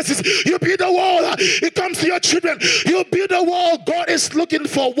finances, you build a wall. It comes to your children, you build a wall. God is looking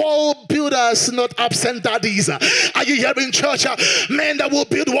for wall builders, not absent daddies. Are you hearing, church? Men that will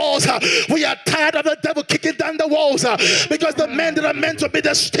build walls. We are tired of the devil kicking down the walls because the men that are meant to be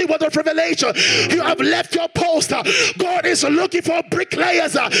the steward of revelation, you have left your post. God is looking for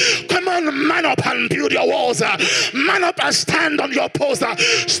bricklayers. Come on, man up and build your walls. Man up and stand on your post.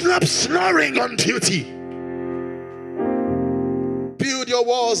 Stop snoring on duty. Build your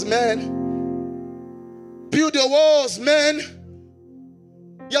walls, man. Build your walls, man.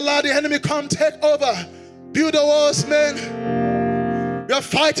 You allow the enemy come take over. Build the walls, man. You're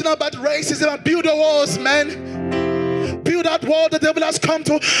fighting about racism and build the walls, man. Build that wall the devil has come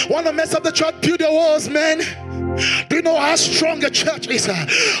to want to mess up the church. Build your walls, man. Do you know how strong a church is?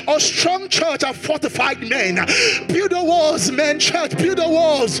 A strong church are fortified men. Build the walls, man. Church, build the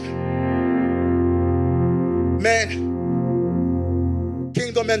walls. Man,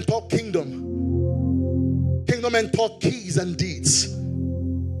 kingdom men talk kingdom. Kingdom men talk keys and deeds.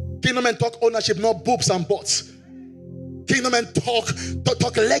 Kingdom men talk ownership, not boobs and butts. Kingdom men talk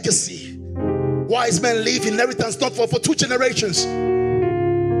legacy. Wise men leave inheritance not for 2 generations.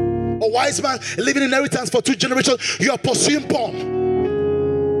 A wise man leaving inheritance for 2 generations. You are pursuing bomb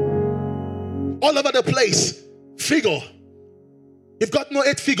all over the place. Figure. You've got no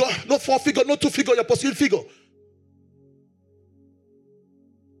 8 figure, no 4 figure, no 2 figure. You're pursuing figure.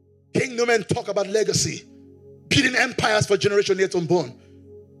 Kingdom men talk about legacy, building empires for generation yet unborn.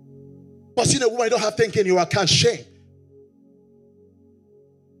 Pursuing a woman you don't have thinking you can't shame.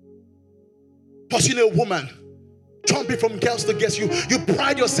 Pursuing a woman, jumping from girls to girls. You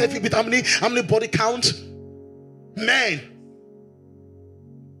pride yourself with how many body count? Man,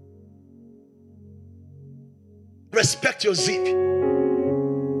 respect your zip.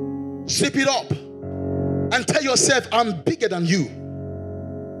 Zip it up and tell yourself, I'm bigger than you.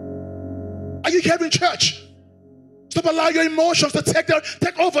 Are you hearing, church? Stop allowing your emotions to take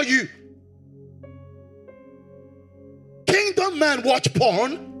over you. Kingdom men watch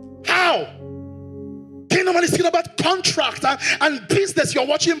porn. How? Kingdom man is thinking about contract and business. You're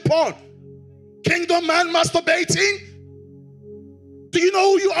watching porn. Kingdom man masturbating. Do you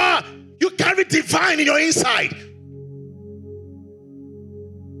know who you are? You carry divine in your inside.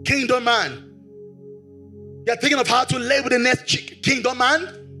 Kingdom man. You're thinking of how to lay with the next chick. Kingdom man.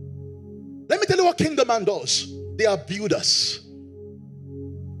 Let me tell you what kingdom man does. They are builders.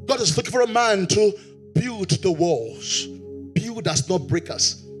 God is looking for a man to build the walls. Builders, not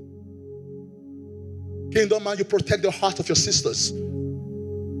breakers. Kingdom man, you protect the heart of your sisters.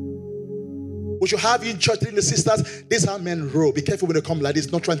 We should have you in church telling the sisters, this is how men roll. Be careful when they come like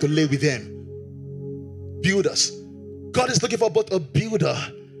this, not trying to lay with them. Builders. God is looking for both a builder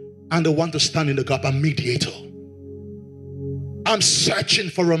and the one to stand in the gap, a mediator. I'm searching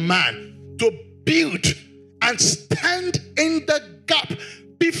for a man to build and stand in the gap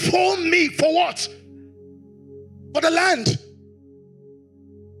before me. For what? For the land.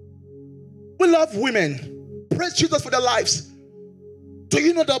 We love women. Praise Jesus for their lives. Do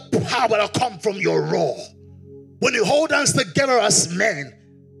you know the power that comes from your roar? When you hold hands together as men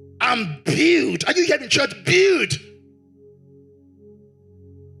and build. Are you here in church? Build.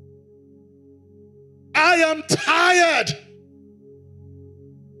 I am tired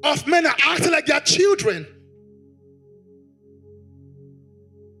of men acting like their children.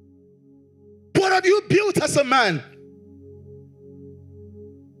 What have you built as a man?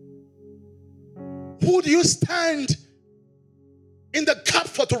 Who do you stand in the gap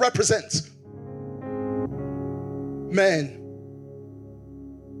for to represent? Men,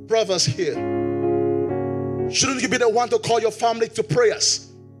 brothers here, shouldn't you be the one to call your family to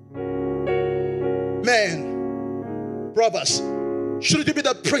prayers? Men, brothers, shouldn't you be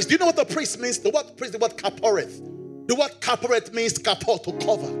the priest? Do you know what the priest means? The word priest, the word kaporeth. The word kaporeth means kapor, to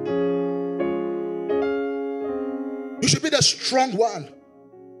cover. You should be the strong one.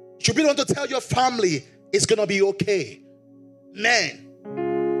 You should be the one to tell your family it's going to be okay. Men,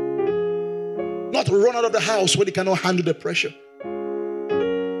 not run out of the house when you cannot handle the pressure.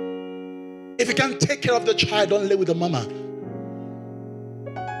 If you can take care of the child, don't lay with the mama.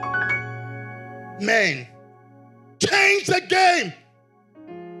 Men, change the game.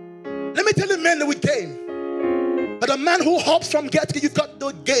 Let me tell you, men, with game. But a man who hops from getting, you've got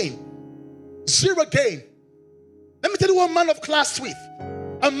no game. Zero game. Let me tell you what man of class with.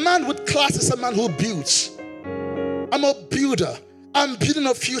 A man with class is a man who builds. I'm a builder. I'm building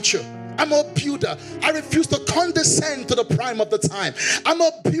a future. I'm a builder. I refuse to condescend to the prime of the time. I'm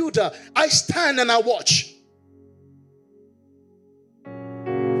a builder. I stand and I watch.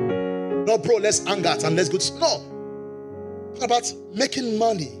 No, bro, let's hang out and let's go. No. Talk about making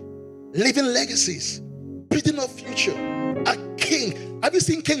money, leaving legacies, building a future. A king. Have you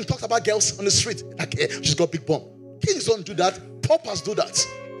seen king talk about girls on the street? Like, hey, she's got a big bum. Kings don't do that. Paupers do that.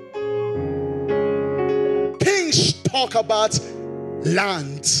 Kings talk about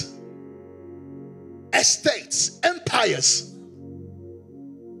land, estates, empires.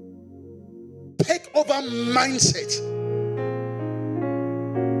 Take over mindset.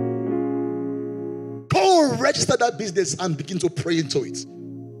 Go register that business and begin to pray into it.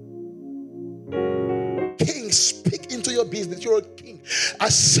 King, speak into your business. You're a king. I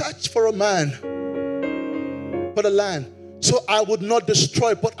searched for a man for the land, so I would not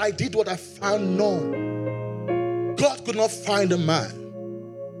destroy, but I did what I found known. God could not find a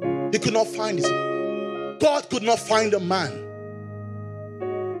man. He could not find it. God could not find a man.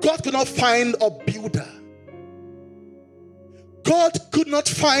 God could not find a builder. God could not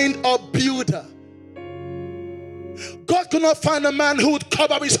find a builder. God could not find a man who would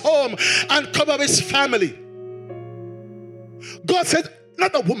cover his home and cover his family. God said,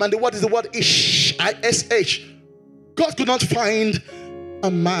 not a woman, the word is the word ish, I-S-H. God could not find a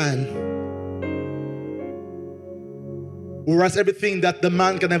man who runs everything that the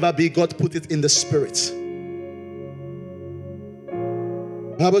man can ever be. God put it in the spirit.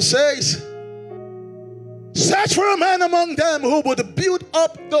 The Bible says, search for a man among them who would build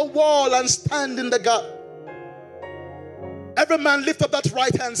up the wall and stand in the gap. Every man lift up that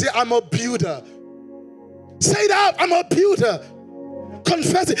right hand and say, I'm a builder. Say it out, I'm a builder.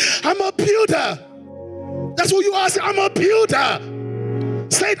 Confess it, I'm a builder. That's what you are. Say, I'm a builder.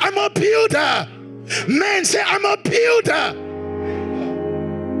 Say it, I'm a builder. Men, say, I'm a builder.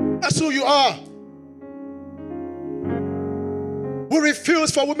 That's who you are. We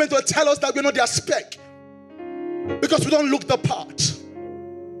refuse for women to tell us that we're not their spec because we don't look the part.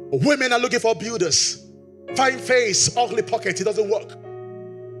 Women are looking for builders. Fine face, ugly pocket, it doesn't work.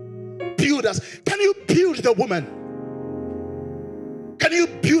 Builders. Can you build the woman? Can you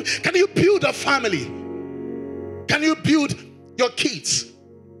build a family? Can you build Your kids.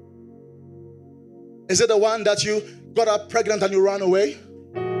 Is it the one that you got her pregnant and you ran away?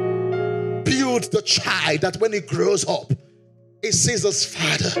 Build the child that when he grows up, he sees his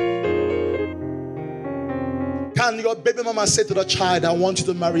father. Can your baby mama say to the child, I want you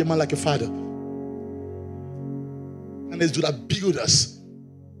to marry a man like your father? And let's do that. Builders.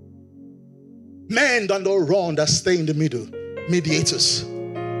 Men that don't run, that stay in the middle. Mediators.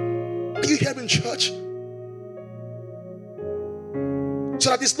 Are you hearing, church? So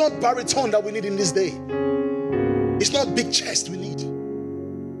that it's not baritone that we need in this day. It's not big chest we need.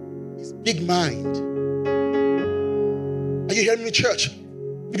 It's big mind. Are you hearing me, church?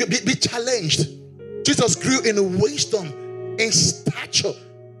 Be challenged. Jesus grew in wisdom, in stature,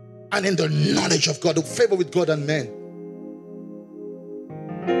 and in the knowledge of God, the favor with God and men.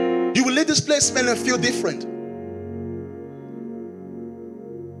 You will leave this place, men, and feel different.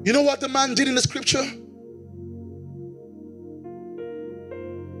 You know what the man did in the scripture?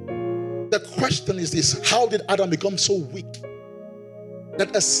 The question is this: how did Adam become so weak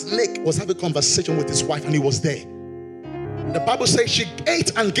that a snake was having a conversation with his wife and he was there? The Bible says she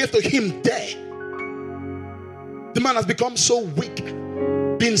ate and gave to him there. The man has become so weak,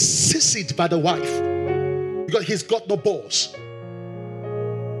 being sissied by the wife because he's got no balls.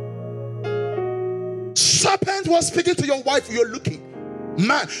 Serpent was speaking to your wife, you're looking.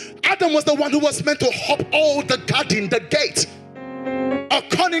 Man, Adam was the one who was meant to hop all the garden, the gate. A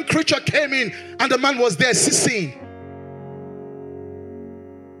cunning creature came in and the man was there sissing.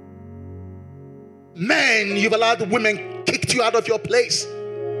 Men, you've allowed women kicked you out of your place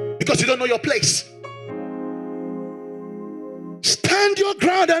because you don't know your place. Stand your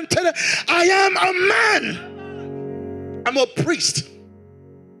ground and tell her, I am a man. I'm a priest.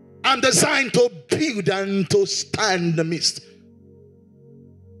 I'm designed to build and to stand in the midst.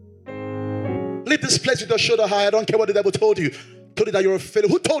 Leave this place with your shoulder high. I don't care what the devil told you. Told you that you're a failure.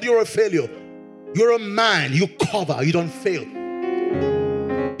 Who told you you're a failure? You're a man. You cover. You don't fail.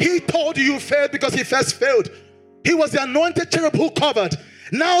 He told you you failed because he first failed. He was the anointed cherub who covered.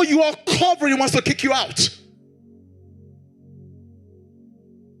 Now you are covering. He wants to kick you out.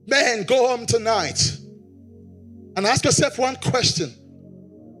 Man, go home tonight and ask yourself one question.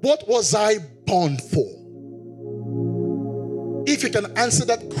 What was I born for? If you can answer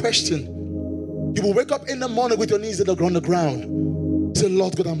that question, you will wake up in the morning with your knees on the ground. Say,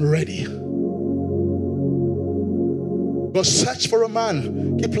 Lord God, I'm ready. Go search for a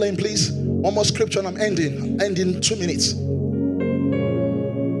man. Keep playing, please. One more scripture and I'm ending. Ending 2 minutes.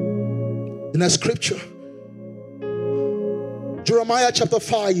 In that scripture, Jeremiah chapter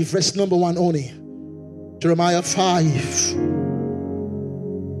 5, verse number 1 only. Jeremiah 5.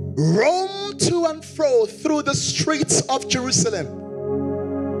 Roam to and fro through the streets of Jerusalem.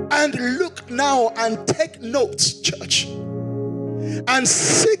 And look now and take notes, church. And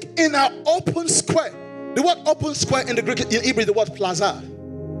seek in an open square. The word open square in the Greek, in Hebrew, the word plaza.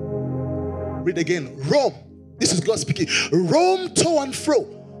 Read again. Roam. This is God speaking. Roam to and fro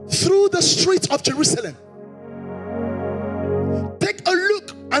through the streets of Jerusalem. Take a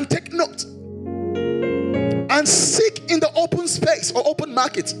look and take note. And seek in the open space or open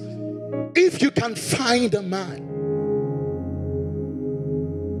market if you can find a man.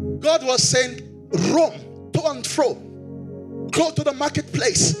 God was saying, roam to and fro. Go to the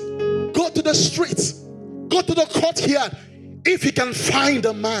marketplace. Go to the streets. Go to the courtyard. If you can find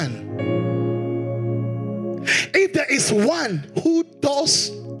a man. If there is one who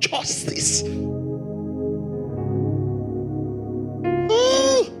does justice.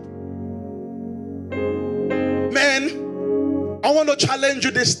 Oh. Man, I want to challenge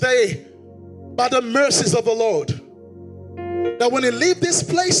you this day by the mercies of the Lord. That when you leave this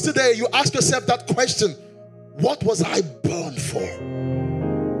place today, you ask yourself that question. What was I born for?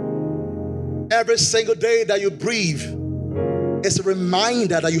 Every single day that you breathe is a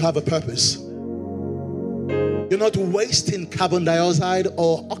reminder that you have a purpose. You're not wasting carbon dioxide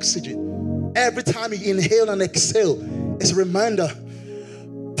or oxygen. Every time you inhale and exhale, it's a reminder,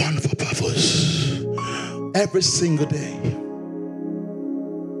 born for purpose. Every single day.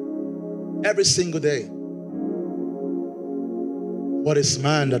 Every single day. What is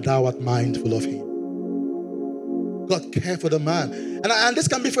man that thou art mindful of him? God care for the man. And this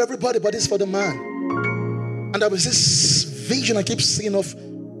can be for everybody, but it's for the man. And there was this vision I keep seeing of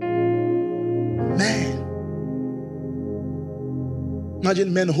man.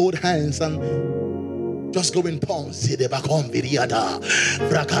 Imagine men hold hands and just go in tongues. Men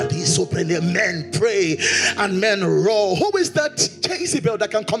pray and men roar. Who is that Jezebel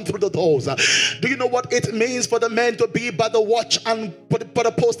that can come through the doors? Do you know what it means for the men to be by the watch and by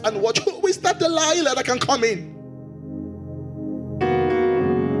the post and watch? Who is that Delilah that can come in?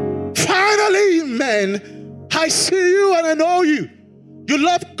 Finally, men, I see you and I know you. You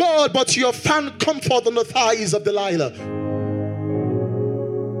love God, but you have found comfort on the thighs of Delilah.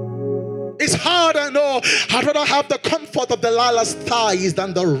 It's hard, I know. I'd rather have the comfort of Delilah's thighs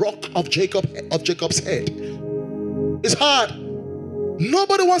than the rock of Jacob's head. It's hard.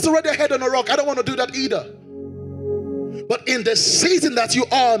 Nobody wants to rest their head on a rock. I don't want to do that either. But in the season that you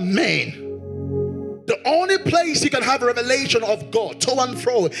are men, the only place you can have a revelation of God to and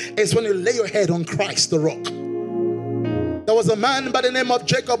fro is when you lay your head on Christ, the rock. There was a man by the name of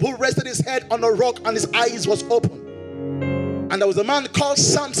Jacob who rested his head on a rock and his eyes was open. And there was a man called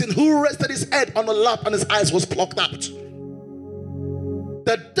Samson who rested his head on a lap and his eyes was plucked out.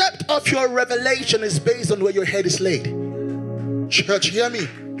 The depth of your revelation is based on where your head is laid. Church, hear me.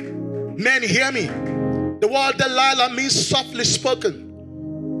 Men, hear me. The word Delilah means softly spoken.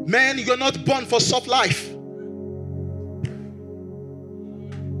 Men, you're not born for soft life.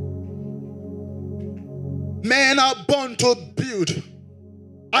 Men are born to build.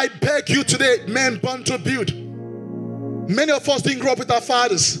 I beg you today, men born to build. Many of us didn't grow up with our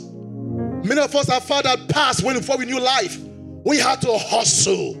fathers. Many of us, our father passed before we knew life. We had to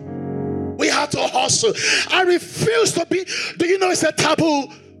hustle. We had to hustle. I refuse to be. Do you know it's a taboo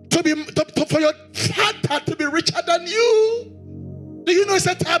for your father to be richer than you? Do you know it's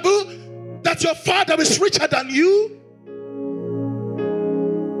a taboo that your father is richer than you?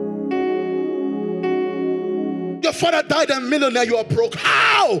 Your father died a millionaire, you are broke.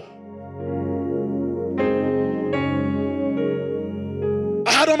 How?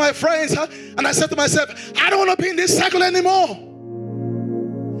 I had all my friends, and I said to myself, I don't want to be in this cycle anymore.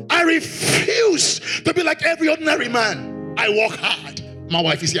 I refuse to be like every ordinary man. I work hard. My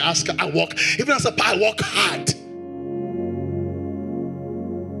wife is here, ask her, I work. Even as a pa, I work hard.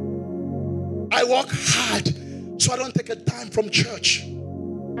 I work hard so I don't take a dime from church.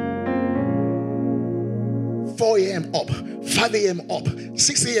 4 a.m. up, 5 a.m. up,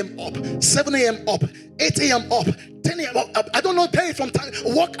 6 a.m. up, 7 a.m. up, 8 a.m. up, 10 a.m. up. I don't know day from time.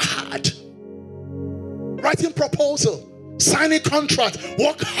 Work hard. Writing proposal, signing contract,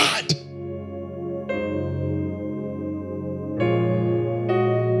 work hard.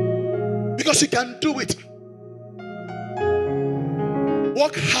 Because you can do it.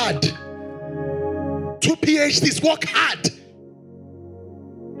 Work hard. 2 PhDs, work hard.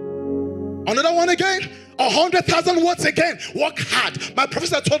 Another one again, 100,000 words again, work hard. My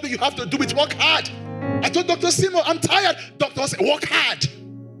professor told me you have to do it, work hard. I told Dr. Simo, I'm tired. Doctor said, work hard.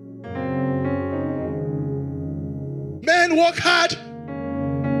 Men, work hard.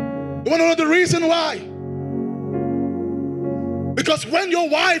 You want to know the reason why? Because when your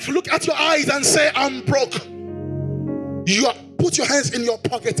wife look at your eyes and say, I'm broke, you put your hands in your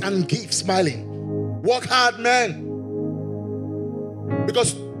pocket and give, smiling. Work hard, man.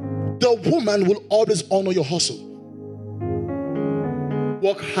 Because the woman will always honor your hustle.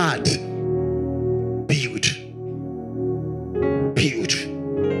 Work hard. Build. Build.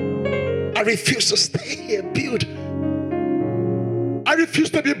 I refuse to stay here. Build. I refuse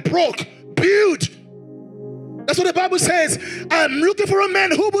to be broke. Build. That's what the Bible says. I'm looking for a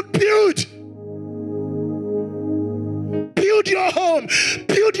man who would build. Build your home.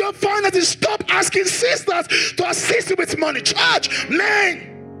 Build your finances. Stop asking sisters to assist you with money. Church, man.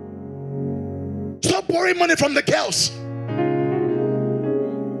 Stop borrowing money from the girls.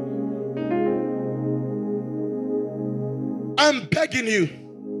 I'm begging you.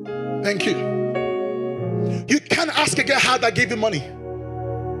 Thank you. You can't ask a girl how I gave you money.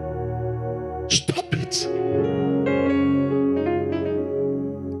 Stop it.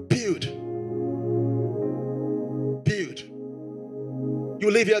 Build. Build. You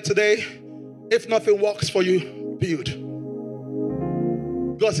live here today. If nothing works for you, build.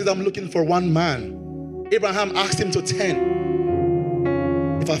 God says, I'm looking for one man. Abraham asked him to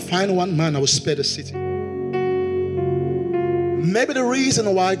 10. If I find one man, I will spare the city. Maybe the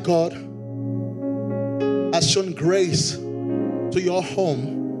reason why God has shown grace to your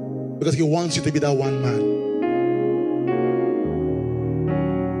home, because he wants you to be that one man.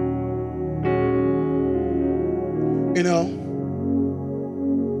 You know,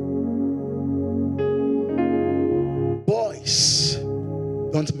 boys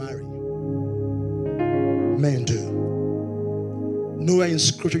don't marry. Men do. Nowhere in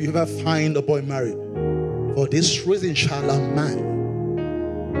scripture you ever find a boy married. For this reason shall a man,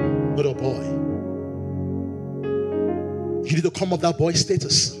 not a boy. You need to come up that boy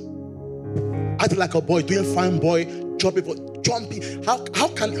status. Act like a boy, doing fine boy, jumping. How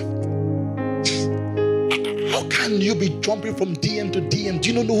can you be jumping from DM to DM? Do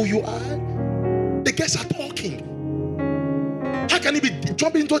you not know who you are? The guests are talking. How can you be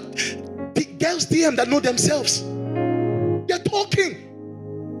jumping into The girls DM that know themselves. They're talking.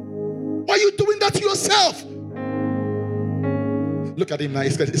 Why are you doing that to yourself? Look at him now.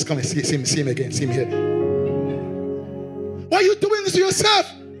 He's coming. See him again. See him here. Why are you doing this to yourself?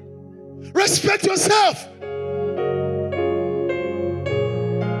 Respect yourself.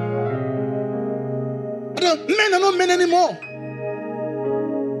 Men are not men anymore.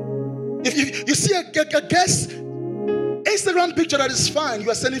 If you see a guest Instagram picture that is fine, you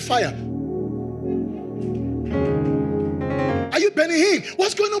are sending fire. Are you Benny Hinn?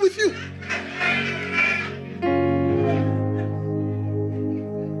 What's going on with you?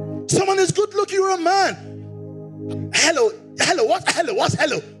 Someone is good looking, you're a man. Hello, what? Hello, what's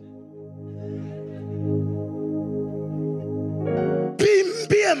hello?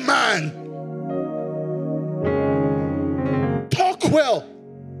 Be a man. Talk well,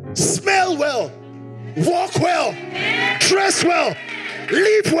 smell well, walk well, dress well,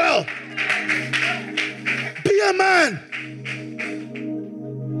 live well. Be a man.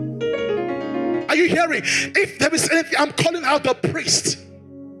 Are you hearing? If there is anything, I'm calling out the priest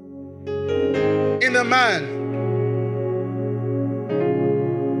in a man.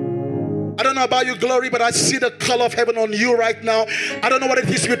 I don't know about you, Glory, but I see the color of heaven on you right now. I don't know what it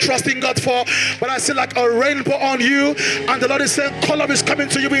is you're trusting God for, but I see like a rainbow on you. And the Lord is saying, color is coming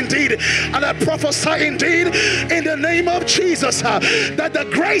to you indeed. And I prophesy indeed in the name of Jesus that the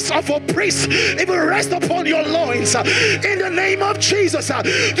grace of a priest it will rest upon your loins. In the name of Jesus,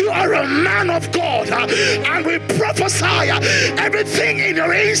 you are a man of God. And we prophesy everything in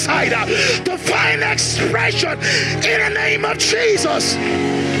your inside, divine expression in the name of Jesus.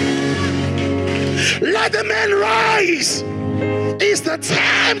 Let the men rise. It's the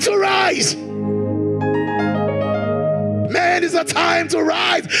time to rise. Man, it's the time to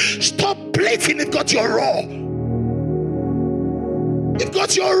rise. Stop bleating. You've got your raw. You've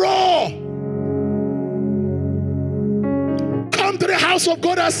got your raw. Come to the house of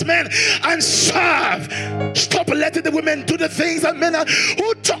God as men and serve. Stop letting the women do the things that men are.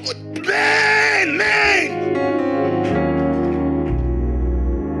 Who talk? Men.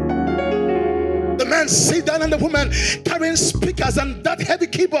 The man sit down and the woman carrying speakers and that heavy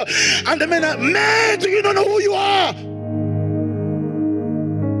keyboard. And the men are, man, do you not know who you are?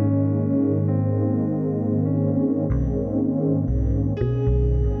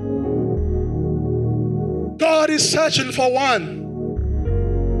 God is searching for one.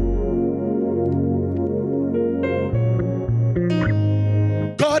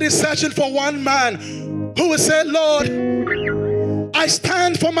 God is searching for one man who will say, Lord, I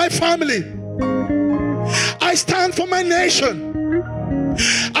stand for my family. I stand for my nation.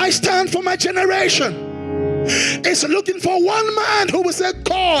 I stand for my generation. It's looking for one man who will say,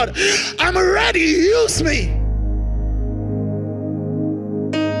 God, I'm ready, use me.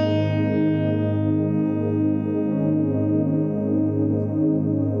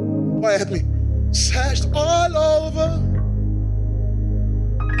 Why help me? Searched all over,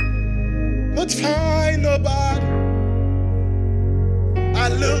 could find nobody. I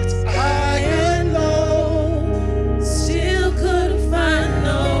looked high and low, still couldn't find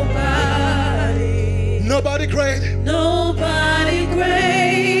nobody. Nobody great. Nobody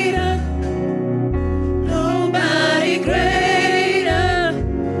greater. Nobody greater.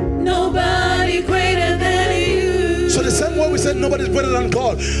 Nobody greater than you. So the same way we said nobody's greater than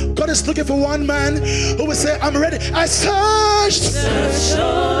God. God is looking for one man who will say, I'm ready. I searched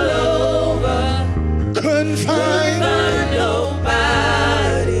all over, couldn't find nobody.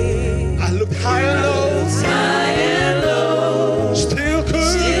 High and low, still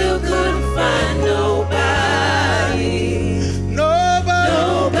couldn't find nobody.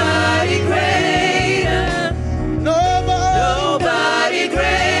 Nobody greater. Nobody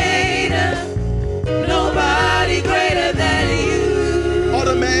greater. Nobody greater than you.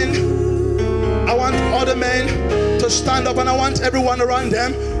 Other men, I want other men to stand up, and I want everyone around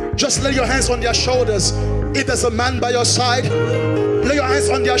them. Just lay your hands on their shoulders. If there's a man by your side, lay your hands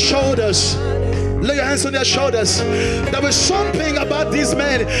on their shoulders. Lay your hands on their shoulders. There was something about these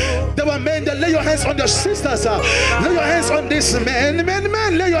men. There were men that lay your hands on their sisters. Lay your hands on these men.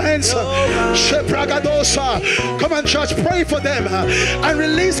 Men, lay your hands. Come on, church, pray for them and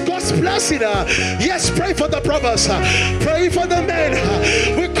release God's blessing. Yes, pray for the brothers. Pray for the men.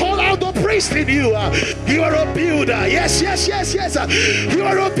 We call out the priest in you. You are a builder. Yes. You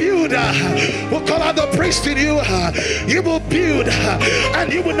are a builder. We call out the priest in you. You will build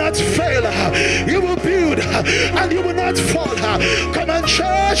and you will not fail. You will build and you will not fall. Come on,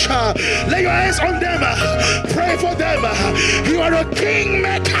 church. Lay your hands on them. Pray for them. You are a king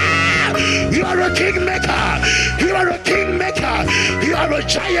maker. You are a king maker. You are a king maker. You are a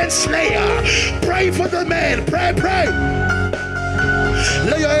giant slayer. Pray for the men. Pray, pray.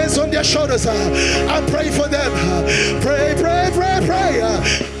 Lay your hands on their shoulders and pray for them. Pray, pray, pray, pray.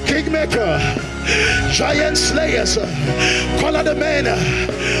 Kingmaker, giant slayers. Call out the men.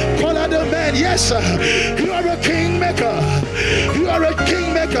 Call out the men. Yes, you are a kingmaker. You are a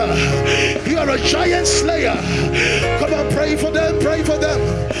kingmaker. You are a giant slayer. Come on, pray for them. Pray for them.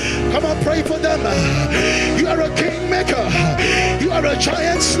 Come on, pray for them. You are a kingmaker. You are a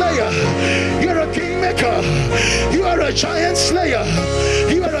giant slayer. You are a kingmaker. You are a giant slayer.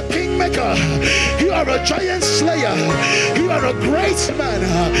 You are a kingmaker. You are a giant slayer. You are a great man.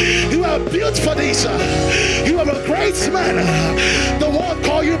 You are built for this. You are a great man. The world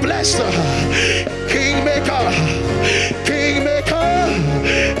call you blessed. Kingmaker. Kingmaker.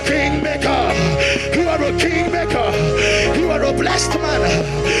 Kingmaker. You are a kingmaker. You are a blessed man.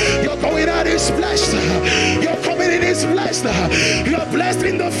 Your going out is blessed. Your coming in is blessed. You are blessed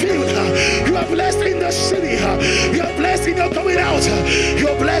in the field. You are blessed in the city. You are blessed in your going out. You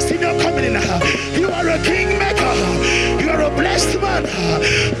are blessed in your coming in. You are a kingmaker. You are a blessed man.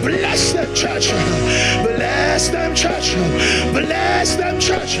 Bless them, church. Bless them, church. Bless them,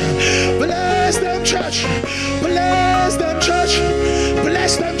 church. Bless them, church. Bless them, church.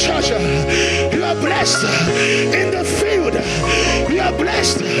 Bless them, church. You are blessed in the field. You are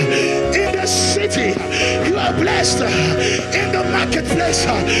blessed in the city. You are blessed in the marketplace.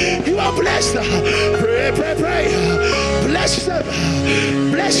 You are blessed. Pray, pray, pray. Bless them.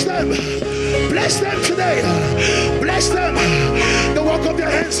 Bless them. Bless them today. Bless them. The work of their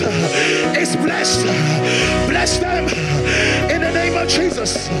hands is blessed. Bless them in the name of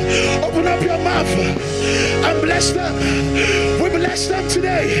Jesus. Open up your mouth and bless them. We bless them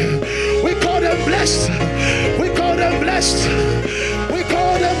today. We call them blessed. We call them blessed. We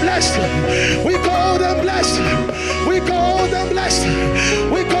call them blessed. We call them blessed. We call them blessed.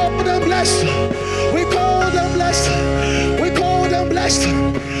 We call them blessed. We call them blessed. We call them blessed.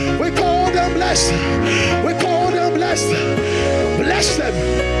 We call them blessed. We call them blessed. Bless them.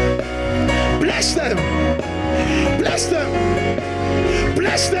 Bless them. Bless them.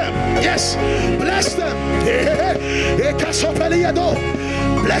 Bless them. Yes. Bless them.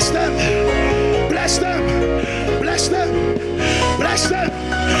 Bless them. Bless them. Bless them. Bless them.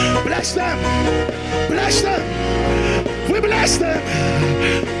 Bless them. Bless them. We bless them.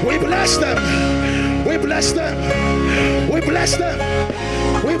 We bless them. We bless them. We bless them.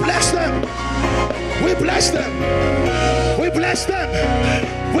 We bless them. We bless them. We bless them.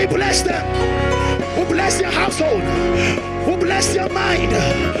 We bless them. We bless their household. We bless their mind.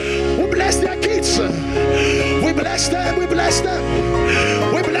 We bless their kids. We bless them. We bless them.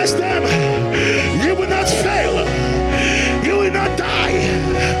 We bless them. You will not fail. You will not die.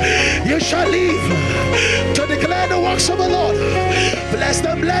 You shall live to declare the works of the Lord. Bless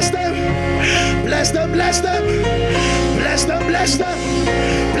them. Bless them. Bless them. Bless them. Bless them. Bless them.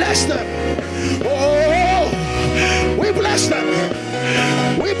 Bless them. Oh, we bless them.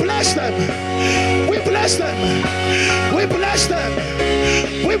 We bless them. We bless them. We bless them.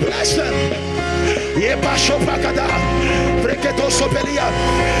 We bless them. We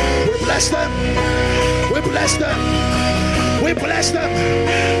bless them. We bless them. We bless them.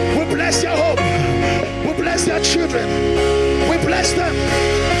 We bless their home. We bless their children. We bless them.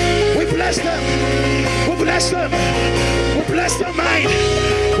 We bless them. We bless them. We bless their mind.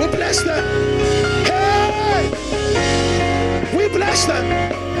 We bless them. Hey! We bless them.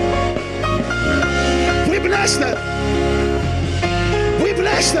 We bless them. We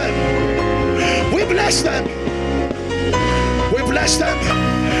bless them. We bless them. We bless them.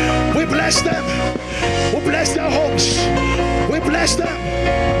 We bless them. We bless their homes. We bless them.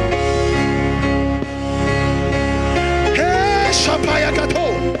 Hey, Shapaya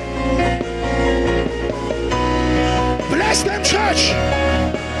Kato. Bless them, church.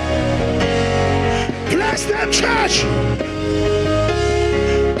 Bless them, church.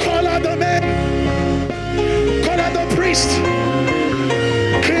 Call out the men. Call out the priest.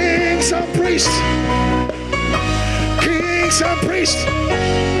 Kings and priests. Kings and priests.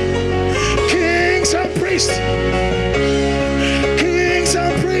 Kings and priests. Kings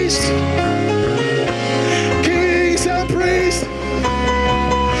and priests. Kings and priests.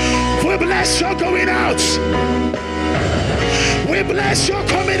 We bless your going out. We bless your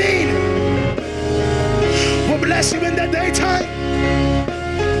coming in. We bless you in the daytime.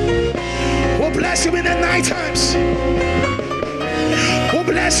 We bless you in the night times. We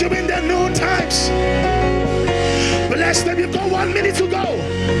bless you in the noon times. Bless them. You've got 1 minute to go.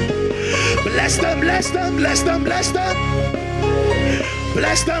 Bless them, bless them, bless them, bless them.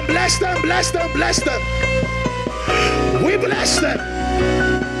 Bless them, bless them, bless them, bless them. We bless them.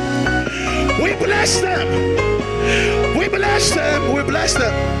 We bless them. We bless them. We bless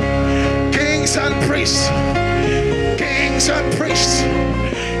them. Kings and priests. Kings and priests.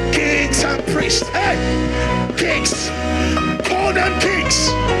 Kings and priests. Hey, kings. Call them kings.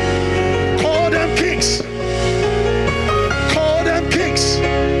 Call them kings. Call them kings.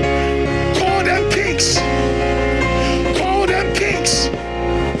 Call them kings. Call them kings.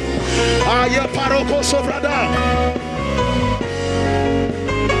 Aya paroko sobrada.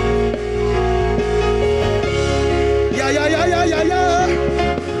 Ya.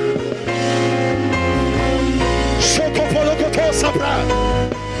 Soko polokoto sabra.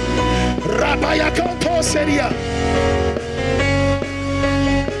 Rabaya konto seria.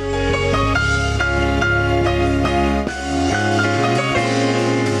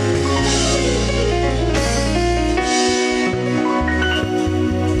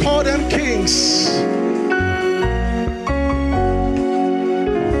 Call them kings.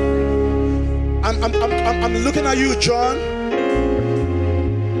 I'm looking at you, John.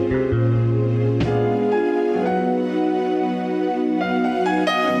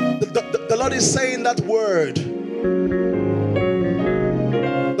 The Lord is saying that word.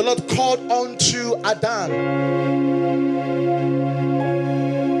 The Lord called unto Adam.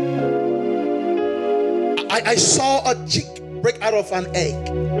 I saw a chick break out of an egg.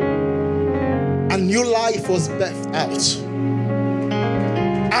 A new life was birthed out.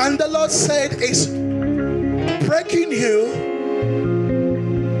 And the Lord said, it's breaking you.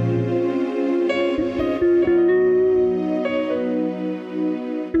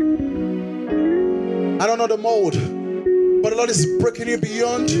 I don't know the mode, but the Lord is breaking you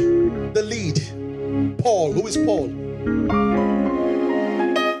beyond the lead. Paul, who is Paul?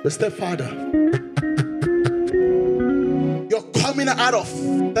 The stepfather. You're coming out of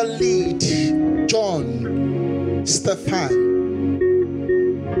the lead. John, Stephan.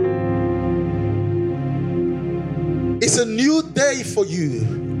 It's a new day for you.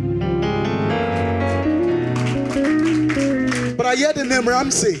 But I hear the name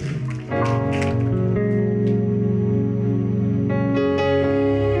Ramsey.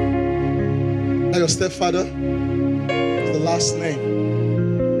 Your stepfather is the last name.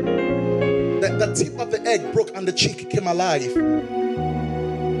 The tip of the egg broke and the cheek came alive.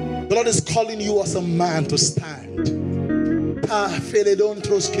 The Lord is calling you as a man to stand.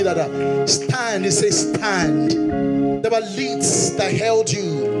 Stand, he says stand. There were leads that held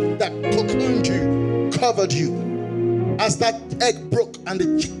you, that cocooned you, covered you. As that egg broke and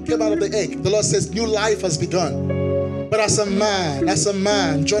the cheek came out of the egg, the Lord says new life has begun. But as a man, John as a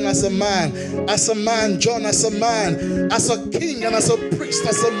man, John as a man, as a king and as a priest,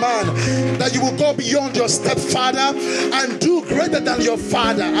 as a man, that you will go beyond your stepfather and do greater than your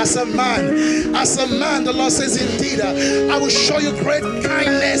father. As a man, the Lord says, indeed, I will show you great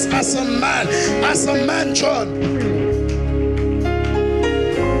kindness as a man, John.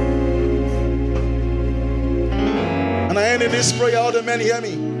 And I end in this prayer, all the men hear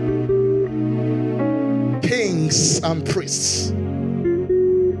me. Kings and priests,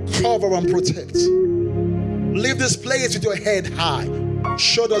 cover and protect. Leave this place with your head high,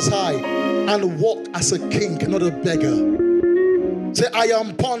 shoulders high, and walk as a king, not a beggar. Say, I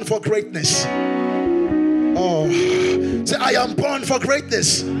am born for greatness. Oh, say, I am born for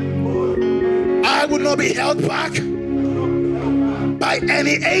greatness. I will not be held back by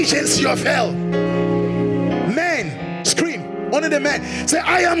any agency of hell. Men, scream, only the men. Say,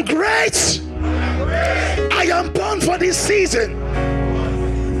 I am great. I am born for this season.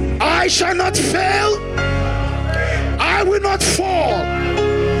 I shall not fail. I will not fall.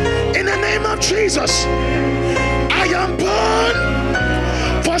 In the name of Jesus, I am born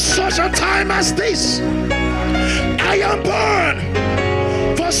for such a time as this. I am born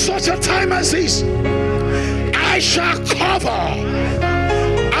for such a time as this. I shall cover.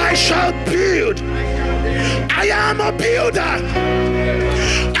 I shall build. I am a builder.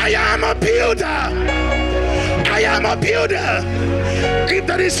 I am a builder. I am a builder. If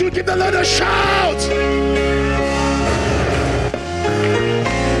that is you, give the Lord a shout.